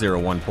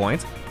 1.01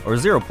 points, or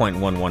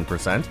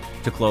 0.11%,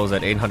 to close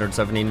at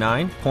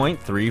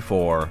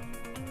 879.34.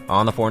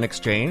 On the foreign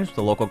exchange,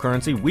 the local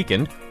currency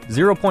weakened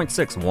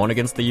 0.61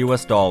 against the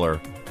U.S. dollar,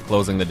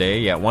 closing the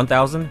day at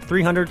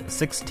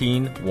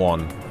 1,316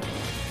 won.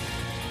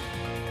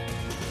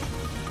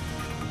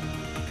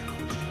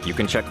 You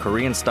can check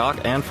Korean stock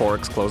and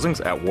forex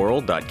closings at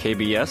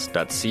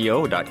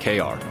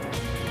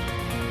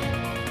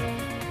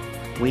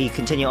world.kbs.co.kr. We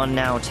continue on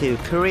now to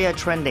Korea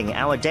Trending,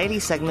 our daily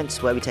segment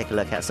where we take a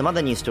look at some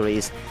other news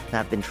stories that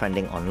have been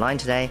trending online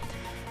today.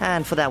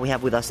 And for that, we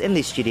have with us in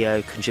the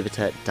studio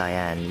contributor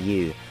Diane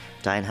Yu.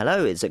 Diane,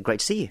 hello. It's great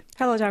to see you.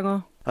 Hello,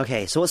 Jago.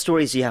 Okay, so what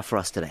stories do you have for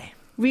us today?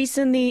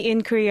 Recently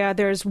in Korea,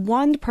 there's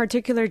one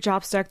particular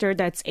job sector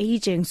that's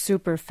aging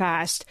super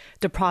fast,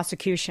 the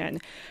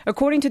prosecution.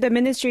 According to the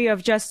Ministry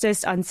of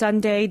Justice on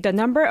Sunday, the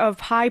number of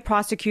high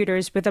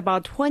prosecutors with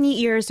about 20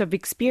 years of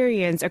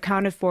experience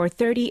accounted for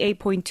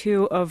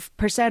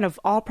 38.2% of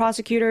all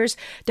prosecutors,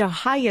 the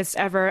highest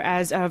ever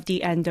as of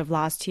the end of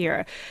last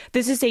year.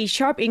 This is a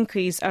sharp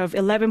increase of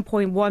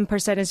 11.1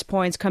 percentage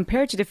points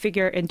compared to the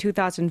figure in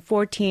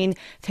 2014,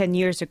 10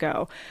 years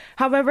ago.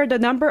 However, the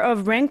number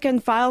of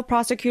rank-and-file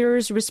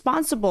prosecutors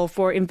responsible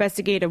for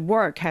investigative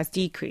work has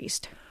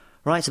decreased.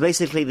 Right, so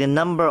basically the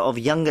number of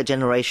younger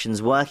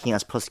generations working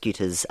as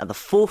prosecutors at the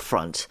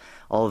forefront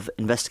of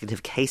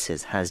investigative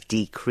cases has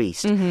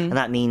decreased. And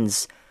that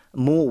means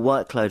more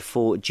workload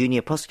for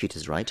junior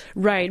prosecutors, right?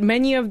 Right.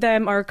 Many of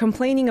them are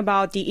complaining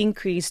about the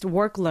increased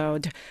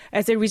workload.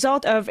 As a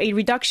result of a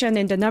reduction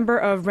in the number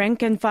of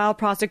rank-and-file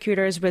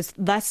prosecutors with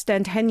less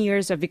than 10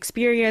 years of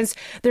experience,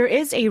 there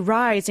is a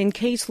rise in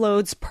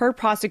caseloads per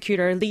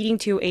prosecutor, leading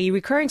to a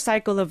recurring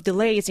cycle of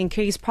delays in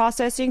case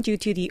processing due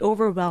to the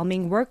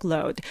overwhelming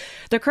workload.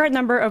 The current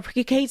number of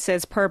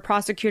cases per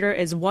prosecutor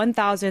is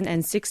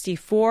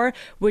 1,064,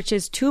 which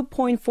is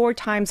 2.4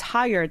 times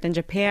higher than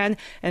Japan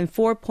and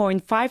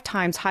 4.5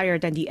 times higher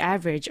than the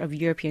average of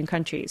European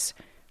countries.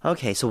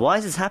 Okay, so why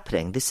is this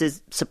happening? This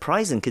is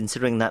surprising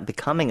considering that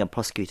becoming a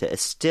prosecutor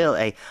is still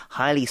a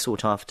highly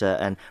sought after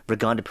and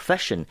regarded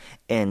profession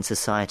in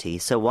society.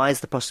 So why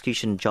is the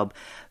prosecution job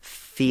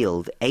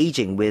field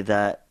aging with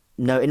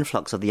no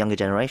influx of the younger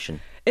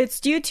generation?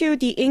 It's due to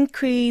the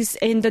increase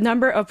in the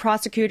number of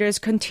prosecutors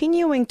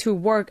continuing to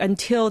work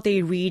until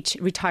they reach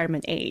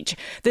retirement age.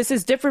 This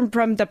is different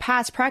from the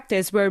past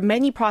practice where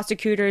many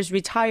prosecutors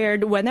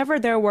retired whenever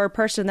there were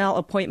personnel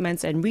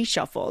appointments and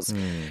reshuffles.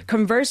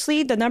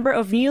 Conversely, the number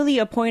of newly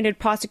appointed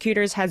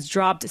prosecutors has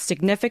dropped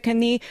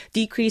significantly,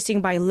 decreasing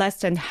by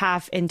less than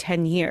half in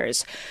 10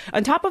 years.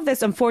 On top of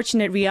this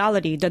unfortunate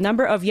reality, the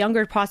number of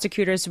younger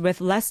prosecutors with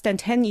less than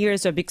 10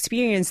 years of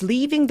experience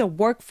leaving the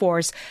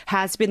workforce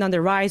has been on the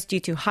rise due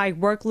to high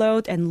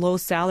workload and low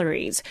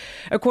salaries.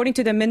 According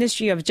to the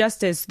Ministry of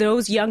Justice,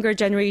 those younger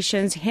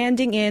generations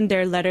handing in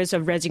their letters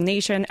of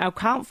resignation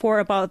account for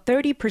about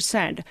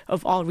 30%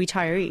 of all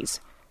retirees.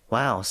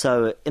 Wow.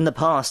 So in the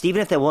past,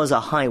 even if there was a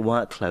high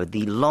workload,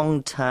 the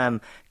long-term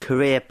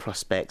career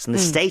prospects and the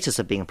status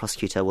of being a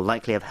prosecutor will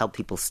likely have helped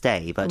people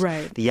stay. But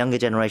the younger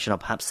generation are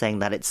perhaps saying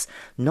that it's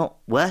not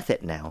worth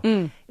it now.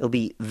 It'll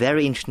be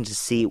very interesting to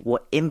see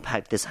what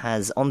impact this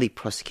has on the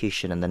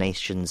prosecution and the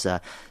nation's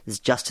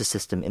justice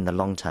system in the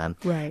long term.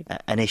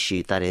 An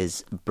issue that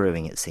is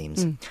brewing, it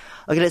seems.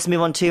 Okay, let's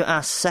move on to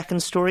our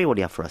second story. What do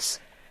you have for us?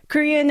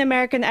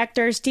 Korean-American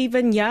actor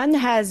Steven Yeun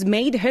has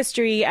made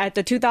history at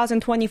the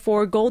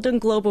 2024 Golden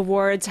Globe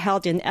Awards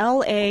held in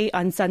L.A.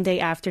 on Sunday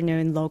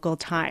afternoon local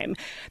time.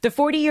 The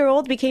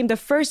 40-year-old became the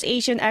first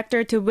Asian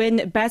actor to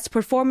win Best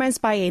Performance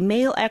by a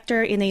Male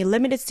Actor in a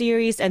Limited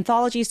Series,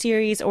 Anthology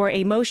Series, or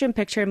a Motion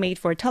Picture Made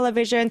for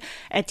Television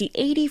at the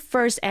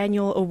 81st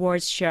Annual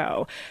Awards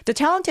Show. The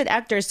talented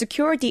actor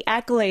secured the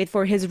accolade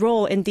for his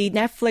role in the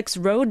Netflix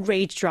road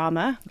rage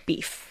drama,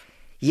 Beef.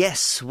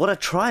 Yes, what a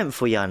triumph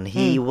for Yeun.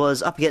 He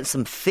was up against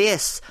some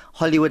fierce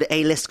Hollywood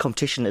A-list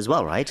competition as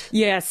well, right?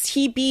 Yes,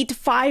 he beat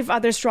 5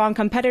 other strong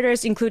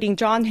competitors, including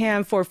Jon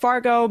Hamm for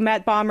Fargo,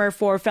 Matt Bomer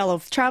for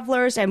Fellow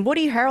Travelers, and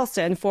Woody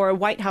Harrelson for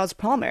White House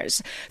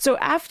Plumbers. So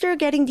after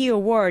getting the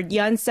award,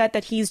 Yeun said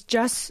that he's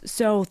just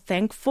so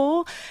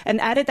thankful and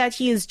added that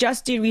he is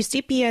just the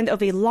recipient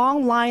of a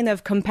long line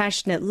of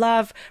compassionate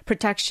love,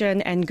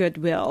 protection, and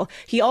goodwill.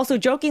 He also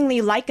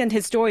jokingly likened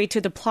his story to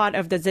the plot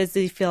of the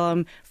Disney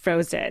film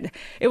Frozen.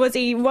 It was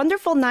a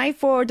wonderful night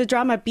for the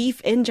drama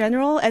Beef in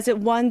general, as it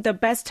won the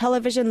Best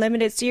Television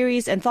Limited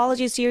Series,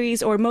 Anthology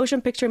Series, or Motion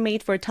Picture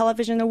Made for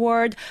Television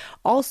award.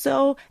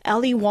 Also,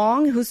 Ellie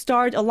Wong, who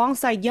starred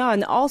alongside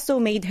Yeun, also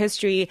made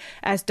history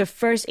as the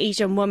first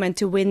Asian woman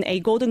to win a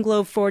Golden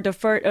Globe for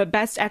the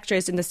Best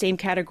Actress in the same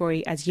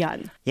category as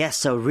Yeun. Yes,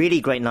 so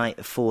really great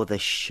night for the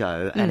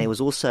show. And it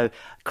was also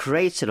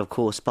created, of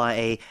course, by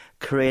a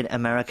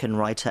Korean-American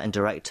writer and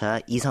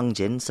director, Lee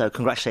Sung-jin, so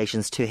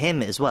congratulations to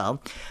him as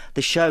well.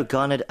 The show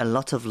garnered a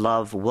lot of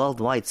love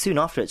worldwide soon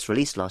after its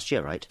release last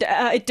year, right?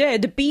 It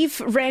did.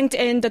 Beef ranked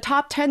in the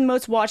top 10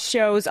 most watched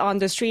shows on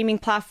the streaming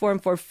platform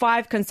for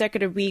 5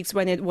 consecutive weeks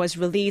when it was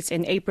released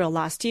in April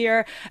last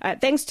year.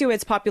 Thanks to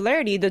its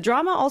popularity, the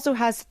drama also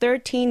has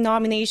 13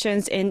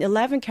 nominations in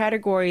 11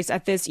 categories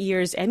at this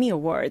year's Emmy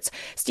Awards.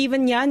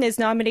 Steven Yeun is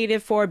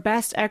nominated for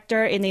Best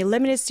Actor in a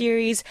Limited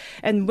Series,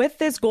 and with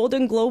this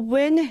Golden Globe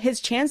win, his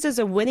chances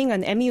of winning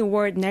an Emmy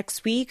Award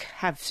next week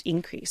have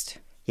increased.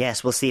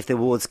 Yes, we'll see if the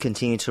awards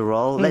continue to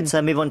roll. Let's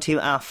move on to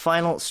our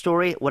final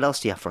story. What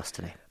else do you have for us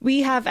today?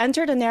 We have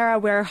entered an era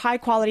where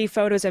high-quality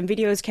photos and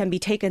videos can be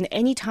taken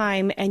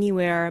anytime,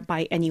 anywhere,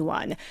 by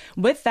anyone.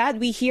 With that,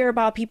 we hear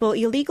about people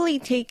illegally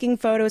taking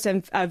photos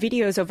and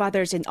videos of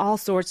others in all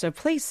sorts of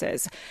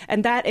places.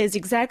 And that is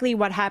exactly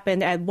what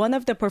happened at one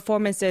of the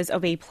performances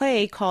of a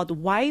play called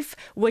Wife,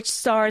 which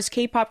stars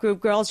K-pop group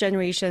Girls'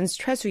 Generation's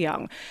Choi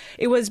Soo-young.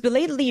 It was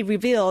belatedly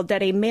revealed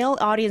that a male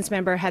audience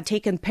member had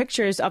taken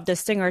pictures of the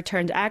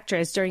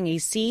singer-turned-actress during a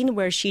scene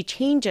where she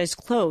changes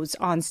clothes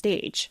on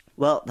stage.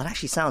 Well, that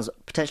actually sounds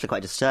potentially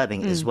quite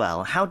disturbing as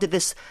well. How did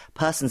this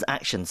person's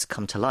actions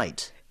come to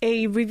light?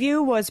 A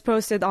review was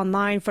posted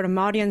online from an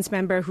audience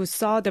member who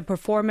saw the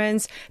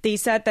performance. They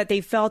said that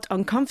they felt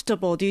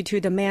uncomfortable due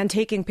to the man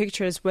taking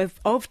pictures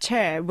of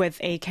Che with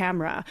a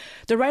camera.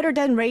 The writer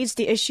then raised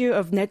the issue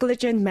of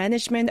negligent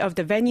management of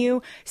the venue,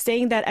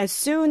 saying that as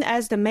soon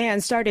as the man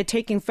started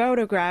taking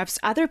photographs,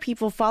 other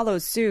people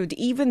followed suit,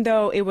 even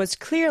though it was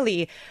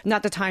clearly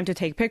not the time to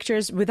take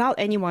pictures without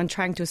anyone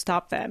trying to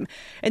stop them.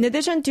 In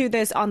addition to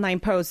this online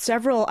post,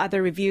 several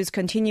other reviews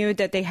continued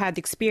that they had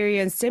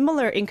experienced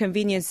similar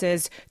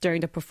inconveniences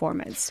during the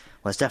performance.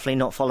 Well, it's definitely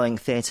not following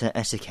theatre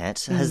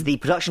etiquette. Has the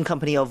production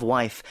company of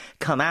Wife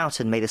come out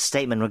and made a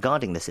statement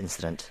regarding this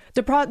incident?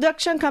 The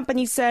production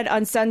company said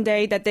on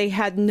Sunday that they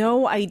had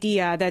no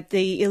idea that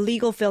the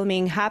illegal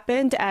filming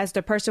happened as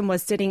the person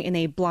was sitting in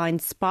a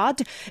blind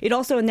spot. It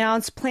also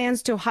announced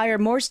plans to hire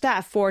more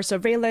staff for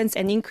surveillance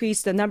and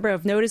increase the number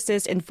of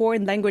notices in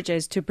foreign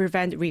languages to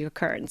prevent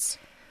reoccurrence.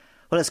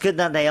 Well, it's good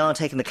that they are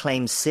taking the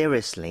claims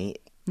seriously.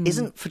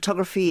 Isn't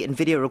photography and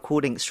video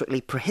recording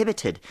strictly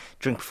prohibited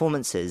during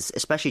performances,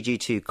 especially due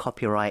to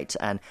copyright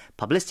and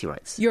publicity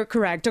rights? You're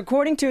correct.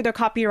 According to the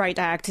Copyright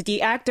Act,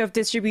 the act of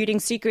distributing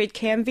secret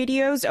cam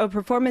videos of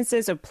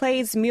performances of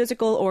plays,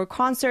 musical, or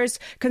concerts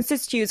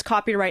constitutes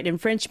copyright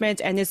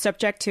infringement and is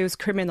subject to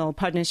criminal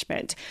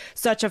punishment.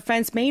 Such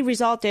offense may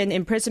result in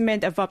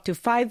imprisonment of up to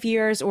 5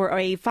 years or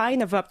a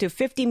fine of up to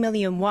 50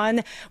 million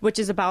won, which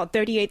is about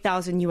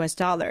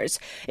 $38,000.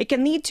 It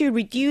can lead to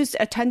reduced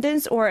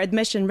attendance or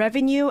admission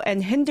revenue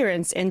and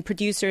hindrance in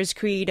producers'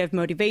 creative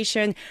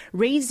motivation,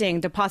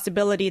 raising the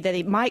possibility that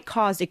it might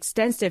cause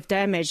extensive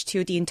damage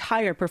to the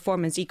entire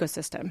performance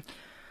ecosystem.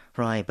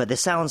 Right, but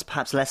this sounds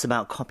perhaps less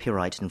about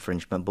copyright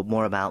infringement, but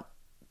more about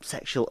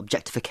sexual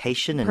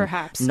objectification and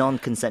perhaps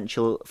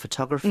non-consensual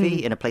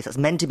photography in a place that's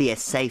meant to be a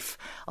safe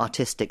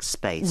artistic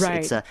space.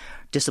 Right. It's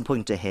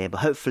disappointing to hear, but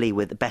hopefully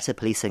with better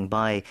policing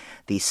by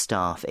the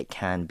staff, it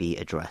can be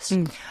addressed.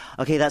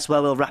 Okay, that's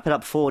where we'll wrap it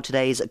up for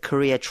today's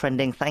Korea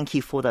Trending. Thank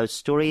you for those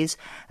stories,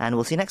 and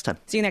we'll see you next time.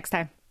 See you next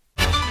time.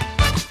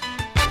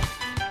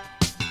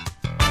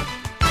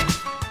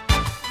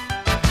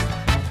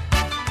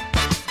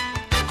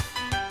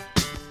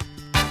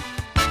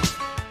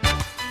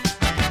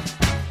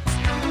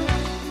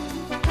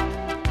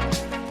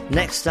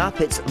 Next up,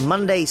 it's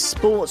Monday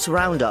Sports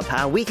Roundup,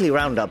 our weekly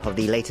roundup of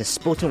the latest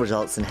sporting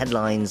results and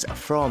headlines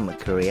from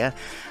Korea.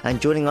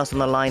 And joining us on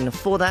the line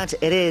for that,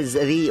 it is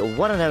the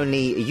one and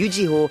only Yoo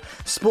Ji-ho,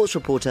 sports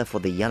reporter for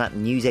the Yonhap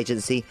News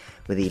Agency,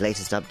 with the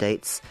latest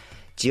updates.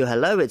 Ji-ho,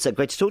 hello. It's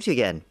great to talk to you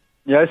again.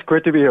 Yeah, it's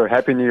great to be here.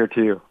 Happy New Year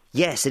to you.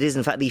 Yes, it is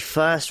in fact the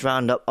first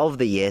roundup of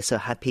the year, so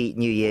Happy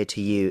New Year to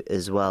you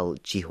as well,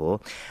 Ji-ho.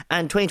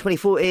 And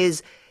 2024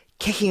 is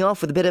kicking off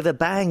with a bit of a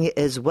bang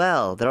as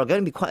well. There are going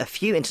to be quite a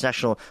few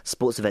international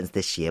sports events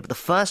this year, but the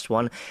first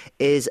one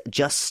is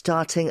just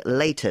starting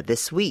later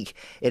this week.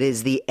 It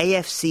is the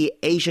AFC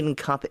Asian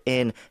Cup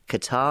in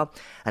Qatar,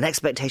 and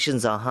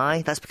expectations are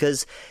high. That's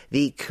because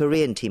the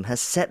Korean team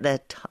has set their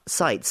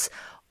sights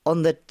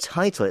on the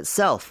title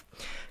itself.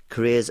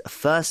 Korea's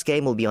first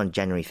game will be on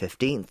January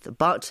 15th,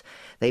 but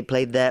they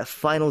played their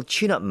final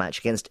tune-up match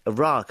against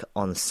Iraq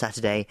on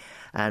Saturday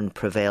and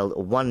prevailed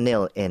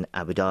 1-0 in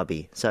Abu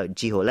Dhabi. So,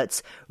 Ji-ho,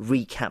 let's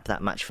recap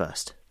that match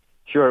first.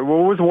 Sure. Well,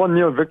 it was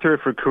 1-0 victory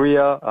for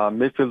Korea.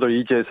 Midfielder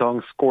Lee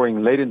Jae-sung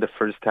scoring late in the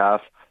first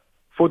half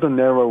for the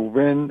narrow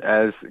win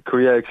as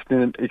Korea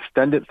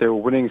extended their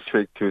winning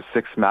streak to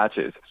 6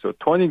 matches. So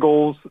 20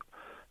 goals,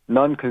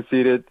 none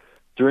conceded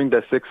during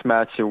that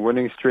 6-match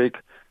winning streak.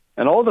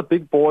 And all the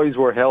big boys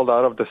were held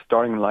out of the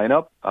starting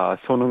lineup.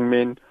 Son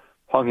Heung-min,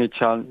 Hwang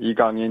Hee-chan, Lee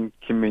Gang-in,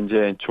 Kim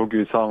Min-jae, and Cho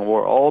Kyu-sung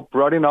were all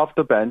brought in off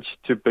the bench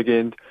to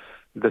begin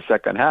the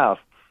second half.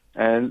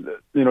 And,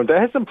 they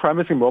had some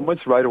promising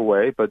moments right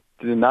away, but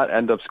did not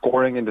end up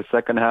scoring in the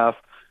second half.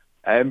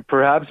 And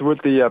perhaps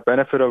with the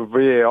benefit of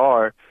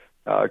VAR,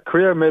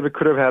 Korea maybe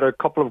could have had a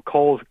couple of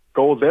calls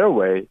go their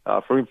way.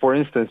 For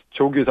instance,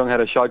 Cho Kyu-sung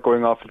had a shot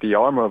going off the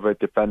arm of a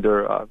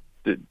defender,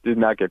 did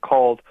not get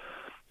called.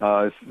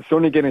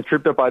 Sonny getting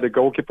tripped up by the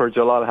goalkeeper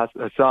Jalal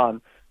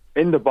Hassan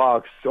in the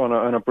box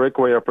on a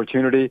breakaway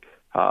opportunity.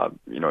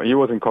 He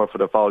wasn't called for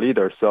the foul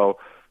either. So,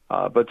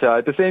 but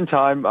at the same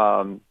time,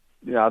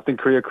 I think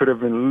Korea could have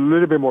been a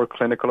little bit more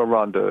clinical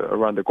around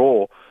the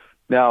goal.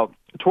 Now,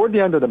 toward the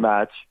end of the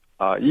match,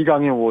 Lee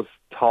Gang-in was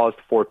tossed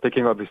for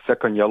picking up his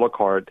second yellow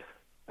card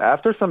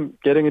after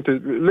getting into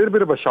a little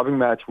bit of a shoving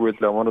match with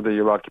one of the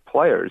Iraqi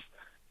players.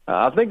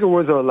 I think it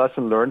was a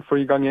lesson learned for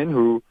Lee Gang-in,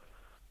 who,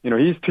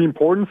 he's too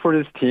important for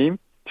his team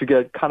to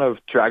get kind of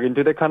dragged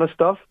into that kind of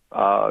stuff.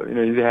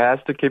 He has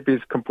to keep his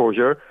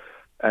composure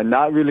and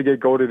not really get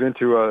goaded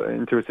into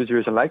a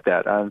situation like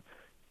that. And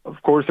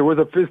of course, it was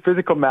a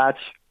physical match,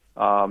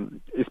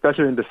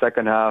 especially in the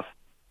second half.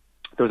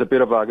 There was a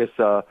bit of,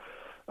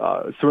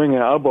 swing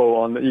and elbow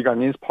on Lee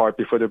Gang-in's part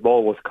before the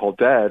ball was called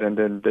dead, and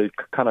then they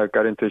kind of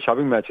got into a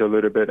shoving match a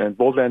little bit, and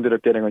both ended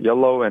up getting a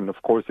yellow, and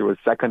of course it was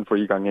second for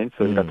Lee Gang-in,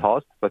 so he got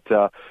tossed. But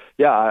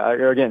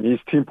again, he's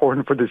too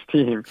important for this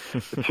team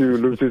to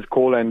lose his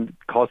cool and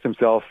cost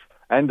himself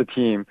and the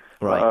team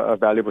a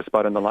valuable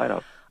spot in the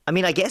lineup. I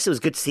mean, I guess it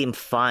was good to see him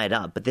fired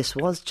up, but this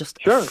was just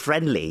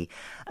friendly,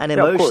 and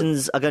Yeah,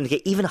 emotions are going to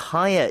get even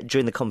higher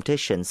during the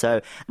competition.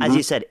 So, as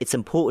you said, it's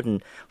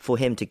important for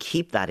him to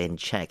keep that in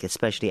check,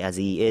 especially as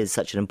he is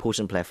such an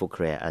important player for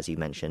Korea, as you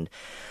mentioned.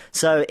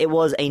 So, it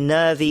was a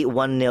nervy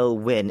 1-0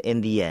 win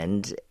in the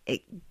end.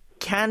 It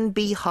can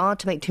be hard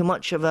to make too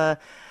much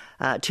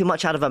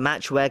out of a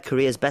match where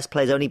Korea's best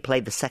players only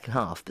played the second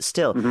half. But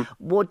still,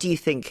 what do you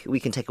think we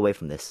can take away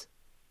from this?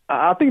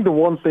 I think the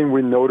one thing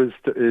we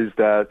noticed is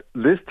that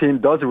this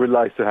team does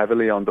rely so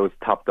heavily on those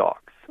top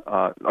dogs.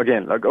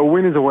 Again, like a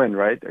win is a win,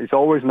 right? It's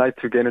always nice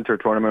to get into a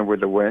tournament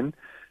with a win.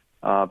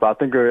 But I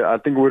think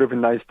it would have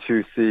been nice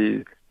to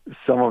see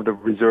some of the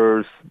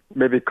reserves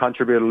maybe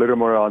contribute a little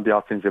more on the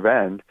offensive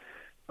end.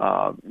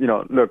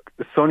 Look,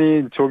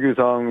 Sonny, Cho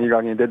Kyu-sung, Lee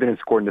Gang-in, they didn't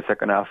score in the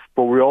second half,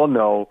 but we all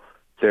know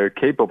they're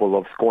capable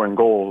of scoring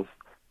goals,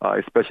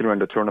 especially when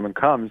the tournament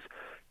comes.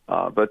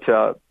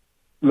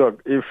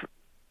 Look, if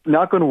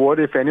knock on wood,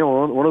 if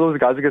anyone, one of those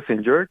guys gets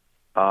injured,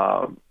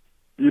 I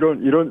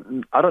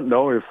don't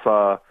know if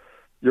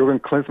Jurgen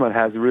Klinsmann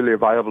has really a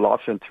viable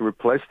option to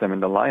replace them in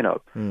the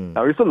lineup.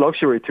 Now, it's a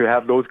luxury to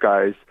have those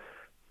guys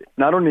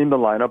not only in the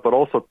lineup, but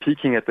also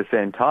peaking at the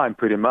same time,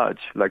 pretty much.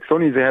 Like,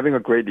 Sonny is having a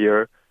great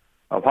year.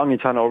 Hwang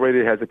Hee-chan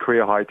already has a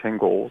career-high 10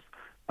 goals.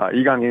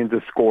 Lee Gang-in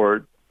just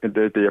scored in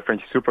the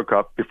French Super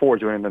Cup before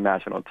joining the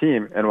national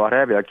team. And what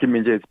have you, Kim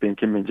Min-jae, it's been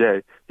Kim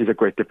Min-jae. He's a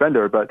great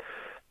defender. But,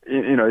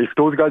 if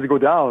those guys go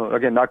down,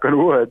 again, knock on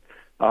wood,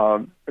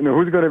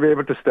 who's going to be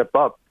able to step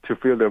up to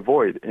fill their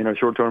void in a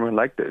short tournament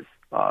like this?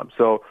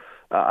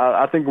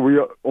 I think we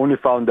only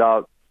found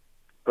out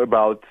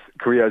about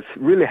Korea's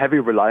really heavy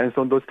reliance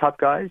on those top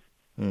guys.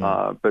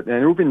 But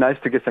it would be nice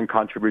to get some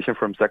contribution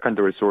from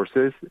secondary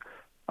sources,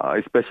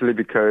 especially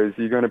because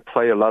you're going to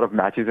play a lot of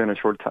matches in a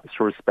short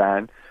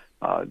span.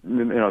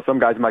 Some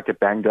guys might get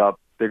banged up.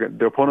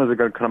 The opponents are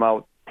going to come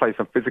out, play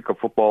some physical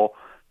football.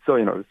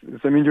 So,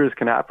 some injuries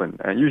can happen,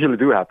 and usually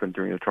do happen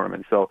during the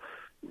tournament. So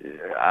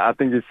I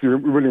think it's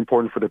really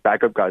important for the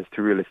backup guys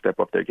to really step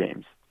up their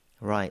games.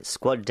 Right,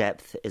 squad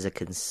depth is a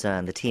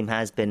concern. The team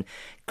has been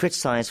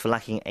criticised for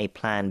lacking a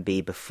plan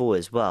B before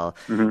as well.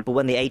 But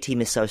when the A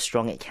team is so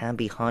strong, it can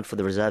be hard for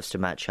the reserves to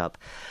match up.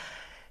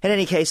 In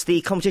any case,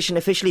 the competition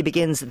officially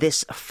begins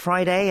this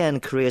Friday,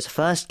 and Korea's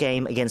first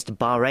game against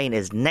Bahrain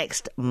is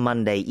next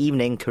Monday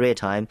evening, Korea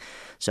time.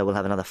 So we'll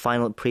have another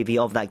final preview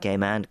of that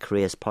game and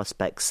Korea's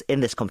prospects in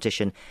this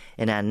competition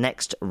in our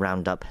next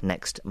roundup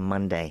next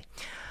Monday.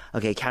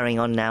 Okay, carrying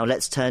on now,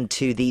 let's turn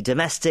to the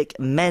domestic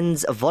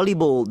men's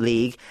volleyball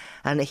league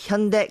and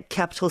Hyundai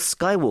Capital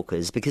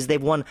Skywalkers, because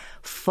they've won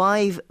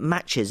 5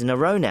 matches in a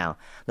row now.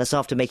 That's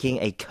after making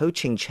a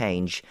coaching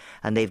change,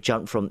 and they've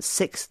jumped from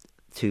 6th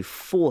to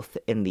 4th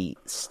in the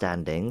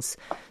standings.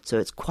 So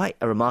it's quite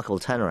a remarkable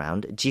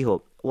turnaround.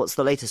 Jiho, what's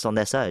the latest on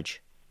their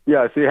surge?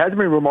 Yes, it has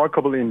been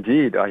remarkable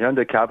indeed.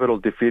 Hyundai Capital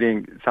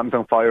defeating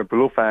Samsung Fire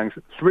Blue Fangs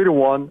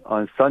 3-1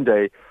 on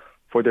Sunday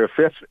for their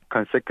 5th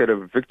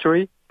consecutive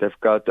victory.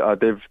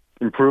 They've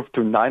improved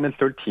to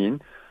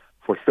 9-13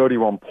 for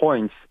 31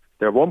 points.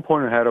 They're 1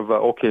 point ahead of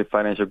OK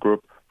Financial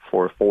Group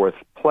for 4th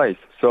place.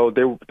 So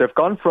they've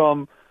gone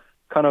from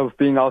kind of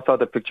being outside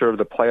the picture of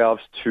the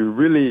playoffs to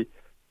really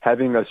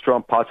having a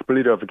strong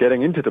possibility of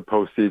getting into the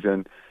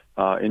postseason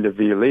in the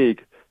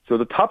V-League. So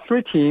the top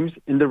 3 teams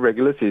in the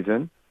regular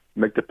season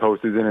make the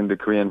postseason in the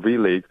Korean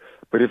V-League.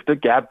 But if the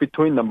gap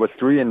between number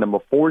 3 and number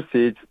 4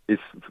 seeds is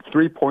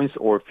 3 points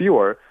or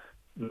fewer,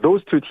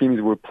 those 2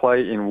 teams will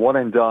play in one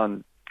and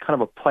done,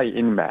 kind of a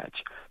play-in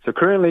match. So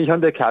currently,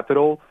 Hyundai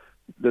Capital,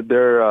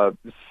 they're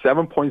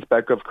 7 points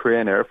back of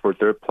Korean Air for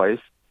 3rd place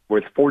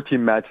with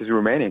 14 matches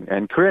remaining.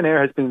 And Korean Air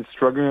has been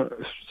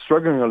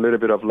struggling a little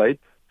bit of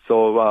late.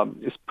 So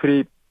it's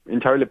pretty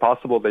entirely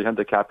possible that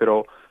Hyundai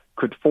Capital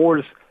could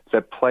force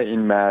that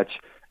play-in match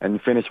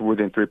and finish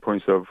within 3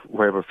 points of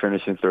whoever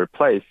finished in 3rd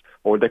place,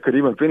 or they could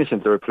even finish in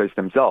 3rd place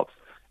themselves.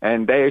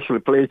 And they actually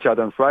play each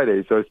other on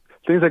Friday. So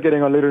things are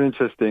getting a little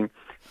interesting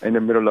in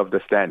the middle of the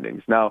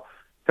standings. Now,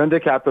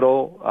 Hyundai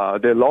Capital,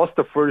 they lost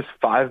the first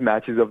 5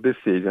 matches of this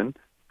season,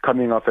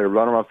 coming off a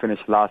runner-up finish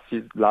last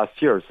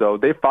year. So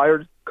they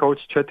fired coach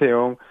Choi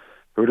Tae-yong,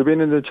 who had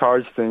been in the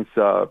charge since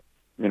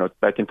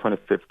back in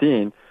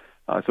 2015.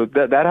 So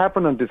that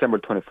happened on December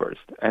 21st.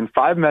 And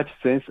 5 matches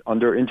since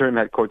under interim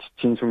head coach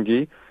Jin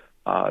Sung-gi.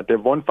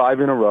 They've won 5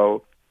 in a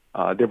row.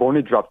 They've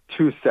only dropped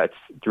 2 sets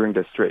during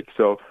the streak.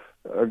 So,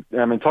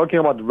 talking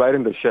about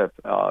righting the ship,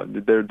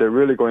 they're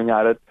really going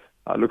at it.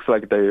 Looks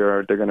like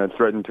they're going to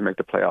threaten to make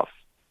the playoffs.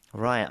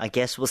 Right, I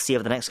guess we'll see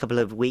over the next couple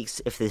of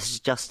weeks if this is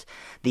just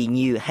the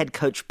new head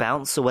coach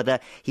bounce or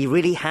whether he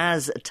really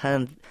has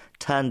turned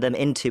them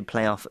into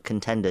playoff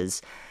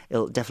contenders.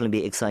 It'll definitely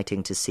be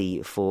exciting to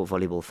see for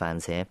volleyball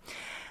fans here.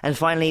 And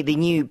finally, the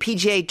new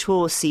PGA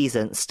Tour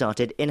season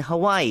started in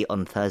Hawaii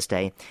on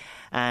Thursday,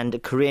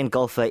 and Korean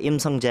golfer Im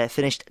Sung-jae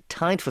finished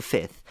tied for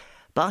 5th.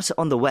 But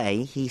on the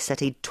way, he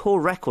set a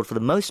tour record for the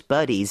most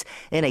birdies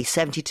in a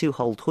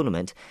 72-hole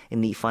tournament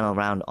in the final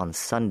round on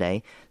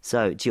Sunday.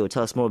 So, Gio,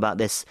 tell us more about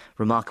this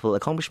remarkable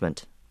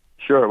accomplishment.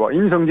 Sure. Well,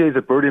 Im Sung-jae is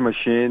a birdie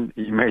machine.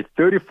 He made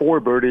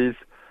 34 birdies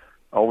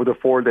over the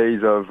 4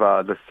 days of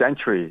the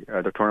Century,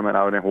 the tournament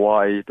out in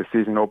Hawaii, the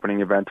season opening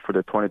event for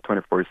the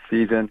 2024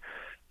 season.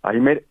 He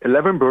made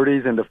 11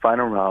 birdies in the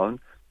final round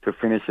to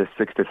finish at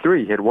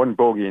 6-3. He had 1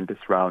 bogey in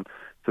this round.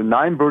 So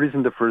 9 birdies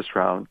in the first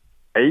round,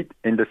 8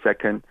 in the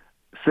second,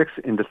 6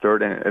 in the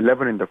third, and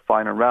 11 in the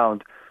final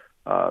round.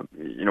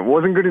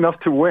 Wasn't good enough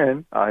to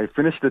win. He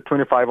finished at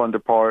 25 under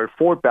par,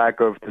 4 back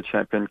of the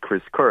champion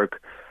Chris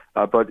Kirk.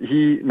 But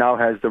he now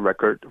has the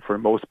record for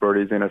most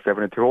birdies in a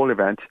 72-hole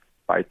event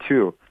by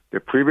 2. The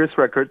previous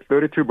record,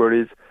 32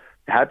 birdies,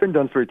 had been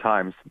done 3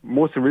 times,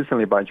 most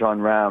recently by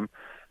John Ram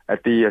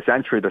at the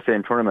Century, the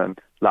same tournament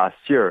last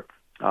year.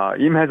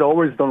 Im has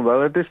always done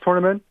well at this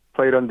tournament,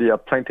 played on the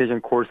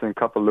Plantation course in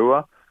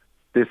Kapalua.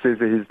 This is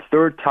his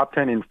 3rd top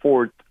 10 in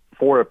 4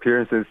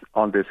 appearances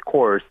on this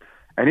course.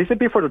 And he said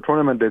before the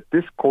tournament that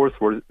this course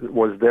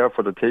was there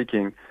for the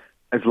taking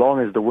as long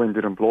as the wind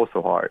didn't blow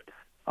so hard.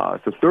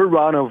 So third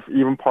round of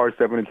even par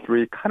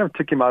 73 kind of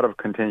took him out of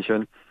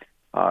contention.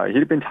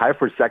 He'd been tied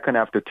for second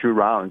after 2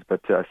 rounds,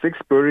 but 6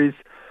 birdies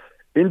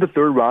in the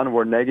third round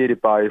were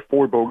negated by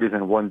 4 bogeys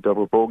and 1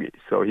 double bogey.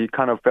 So he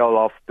kind of fell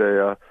off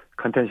the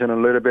contention a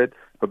little bit,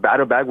 but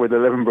battled back with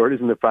 11 birdies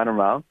in the final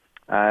round.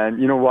 And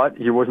you know what?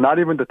 He was not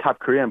even the top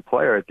Korean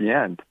player at the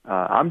end.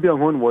 An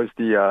Byung-hun was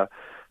the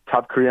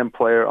top Korean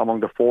player among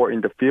the 4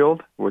 in the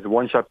field, was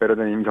 1 shot better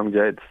than Im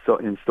Jung-jae,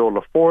 installed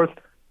the 4th.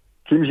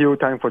 Kim Ji-woo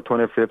tying for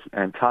 25th,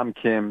 and Tom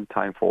Kim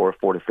tying for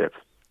 45th.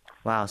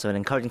 Wow, so an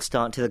encouraging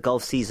start to the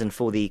golf season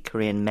for the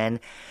Korean men.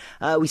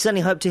 We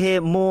certainly hope to hear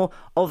more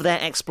of their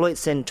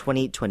exploits in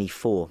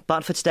 2024.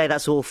 But for today,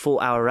 that's all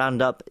for our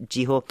roundup.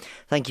 Jiho,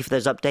 thank you for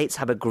those updates.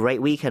 Have a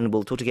great week, and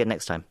we'll talk again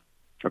next time.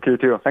 Okay, you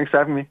too. Thanks for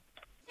having me.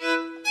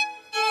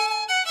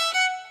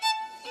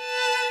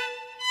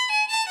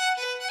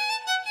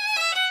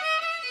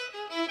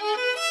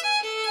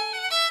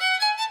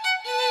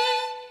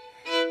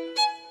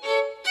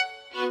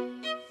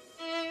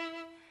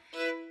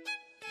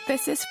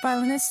 This is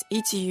violinist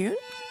Lee Ji-yoon,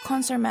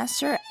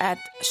 concertmaster at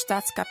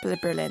Staatskapelle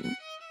Berlin.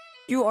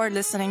 You are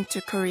listening to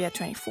Korea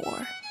 24.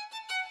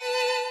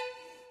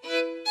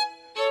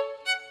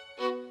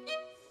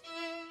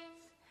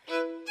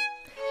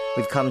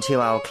 We've come to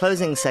our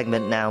closing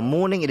segment now,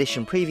 Morning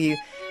Edition Preview,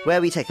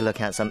 where we take a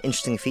look at some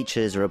interesting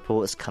features or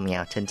reports coming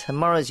out in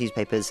tomorrow's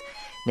newspapers,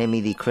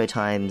 namely the Korea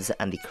Times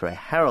and the Korea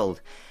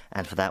Herald.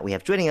 And for that, we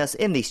have joining us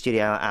in the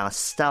studio our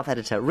staff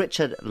editor,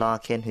 Richard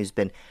Larkin, who's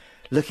been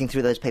looking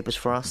through those papers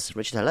for us.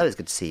 Richard, hello, it's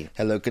good to see you.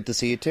 Hello, good to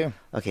see you too.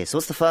 Okay, so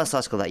what's the first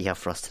article that you have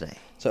for us today?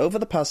 So over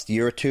the past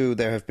year or two,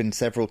 there have been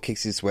several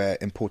cases where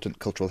important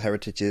cultural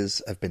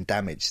heritages have been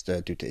damaged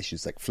due to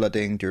issues like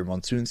flooding during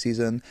monsoon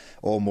season,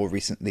 or more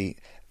recently,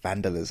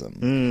 vandalism.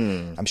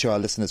 I'm sure our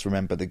listeners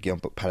remember the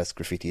Gyeongbok Palace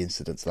graffiti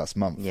incidents last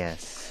month.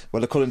 Yes.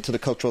 Well, according to the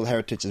Cultural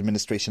Heritage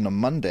Administration on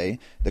Monday,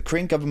 the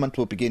Korean government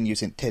will begin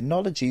using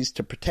technologies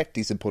to protect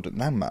these important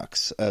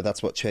landmarks.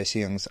 That's what Choi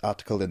Si-young's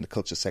article in the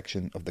culture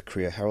section of the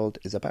Korea Herald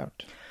is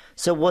about.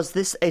 So was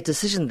this a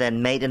decision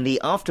then made in the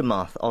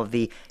aftermath of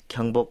the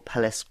Gyeongbok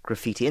Palace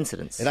graffiti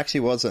incidents? It actually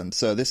wasn't.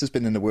 So this has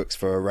been in the works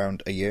for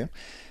around a year.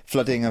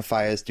 Flooding and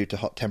fires due to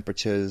hot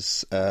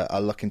temperatures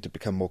are looking to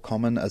become more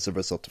common as a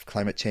result of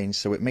climate change,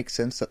 so it makes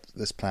sense that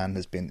this plan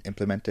has been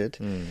implemented.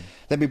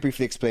 Let me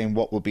briefly explain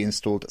what will be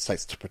installed at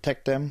sites to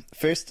protect them.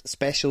 First,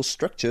 special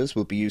structures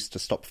will be used to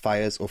stop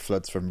fires or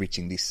floods from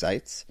reaching these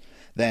sites.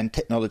 Then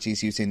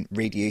technologies using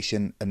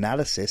radiation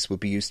analysis will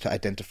be used to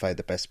identify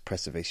the best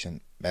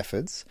preservation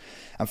methods.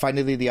 And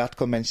finally, the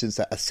article mentions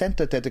that a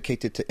centre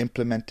dedicated to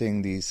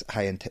implementing these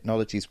high-end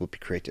technologies will be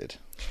created.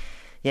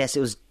 Yes,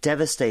 it was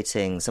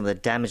devastating, some of the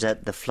damage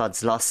that the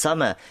floods last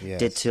summer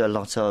did to a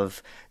lot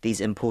of these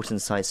important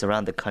sites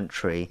around the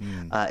country.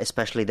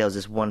 Especially there was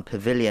this one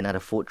pavilion at a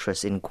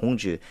fortress in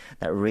Gwangju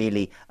that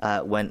really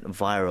went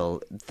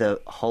viral. The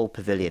whole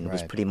pavilion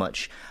was pretty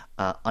much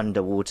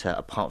underwater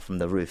apart from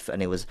the roof,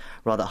 and it was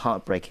rather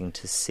heartbreaking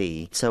to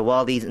see. So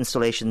while these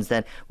installations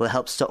then will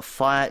help stop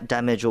fire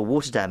damage or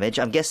water damage,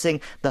 I'm guessing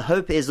the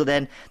hope is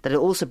then that it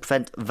will also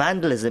prevent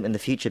vandalism in the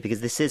future,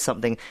 because this is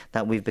something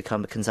that we've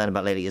become concerned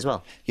about lately as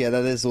well. Yeah,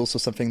 that is also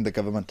something the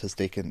government has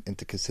taken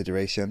into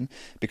consideration,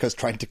 because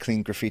trying to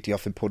clean graffiti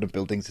off important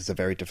buildings is a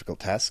very difficult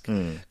task.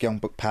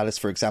 Gyeongbok Palace,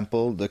 for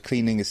example, the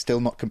cleaning is still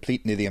not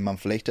complete nearly a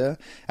month later,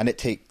 and it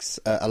takes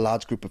a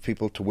large group of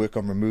people to work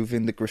on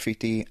removing the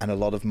graffiti and a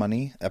lot of money.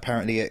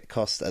 Apparently, it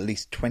costs at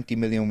least 20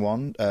 million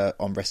won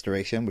on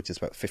restoration, which is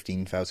about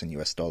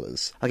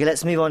 $15,000. Okay,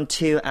 let's move on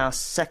to our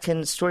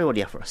second story. What do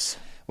you have for us?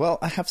 Well,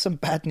 I have some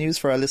bad news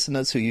for our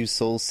listeners who use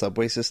Seoul's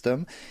subway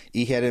system.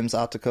 Lee Hae-rim's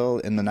article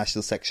in the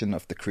national section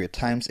of the Korea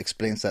Times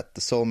explains that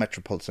the Seoul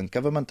metropolitan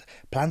government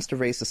plans to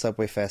raise the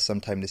subway fare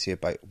sometime this year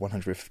by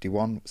 150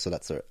 won, so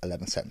that's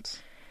 11 cents.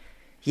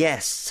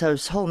 Yes, so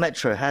Seoul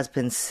Metro has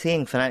been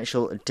seeing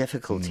financial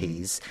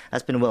difficulties,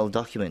 has been well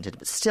documented,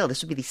 but still,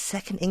 this would be the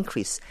second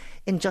increase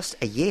in just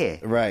a year.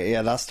 Right,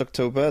 yeah, last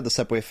October, the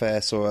subway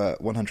fare saw a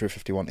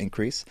 150 won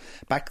increase.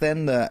 Back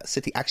then, the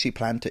city actually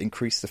planned to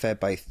increase the fare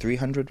by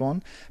 300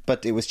 won,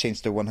 but it was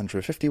changed to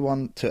 150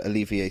 won to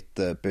alleviate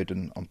the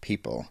burden on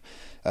people.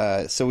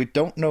 So we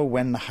don't know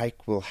when the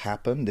hike will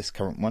happen, this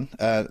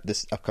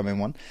upcoming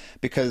one,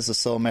 because the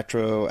Seoul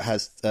Metro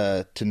has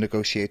to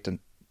negotiate and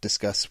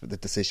discuss the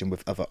decision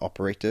with other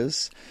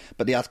operators.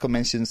 But the article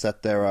mentions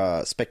that there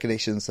are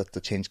speculations that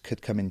the change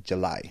could come in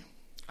July.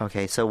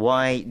 Okay, so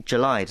why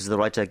July? Does the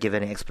writer give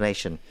any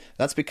explanation?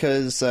 That's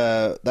because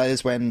that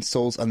is when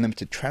Seoul's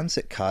unlimited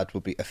transit card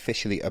will be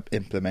officially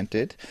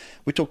implemented.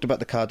 We talked about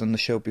the card on the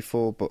show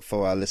before, but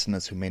for our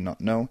listeners who may not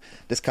know,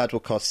 this card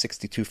will cost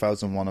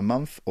 62,000 won a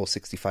month, or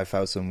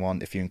 65,000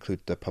 won if you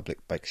include the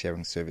public bike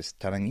sharing service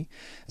Tarangi.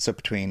 So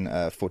between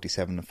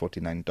 $47 and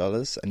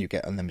 $49, and you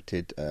get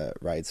unlimited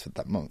rides for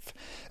that month.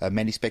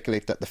 Many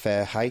speculate that the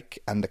fare hike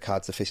and the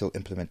card's official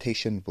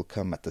implementation will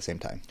come at the same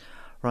time.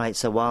 Right,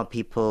 so while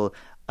people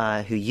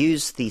who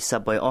use the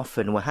subway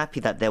often were happy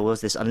that there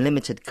was this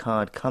unlimited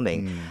card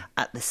coming.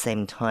 At the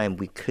same time,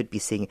 we could be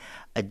seeing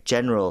a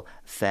general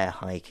fare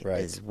hike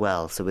as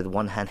well. So with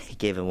one hand they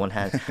give and one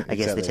hand, I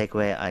guess they take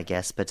away, I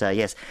guess. But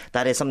yes,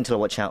 that is something to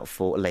watch out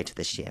for later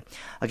this year.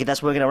 Okay,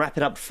 that's where we're going to wrap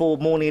it up for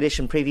Morning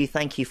Edition Preview.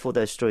 Thank you for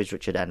those stories,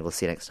 Richard, and we'll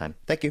see you next time.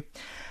 Thank you.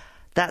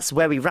 That's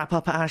where we wrap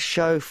up our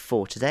show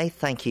for today.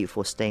 Thank you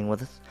for staying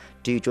with us.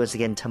 Do join us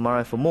again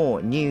tomorrow for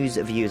more news,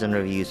 views and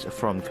reviews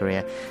from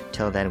Korea.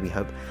 Till then, we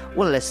hope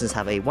all the listeners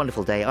have a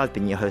wonderful day. I've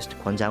been your host,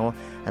 Kwon Jang-woo,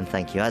 and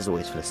thank you as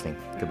always for listening.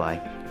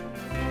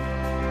 Goodbye.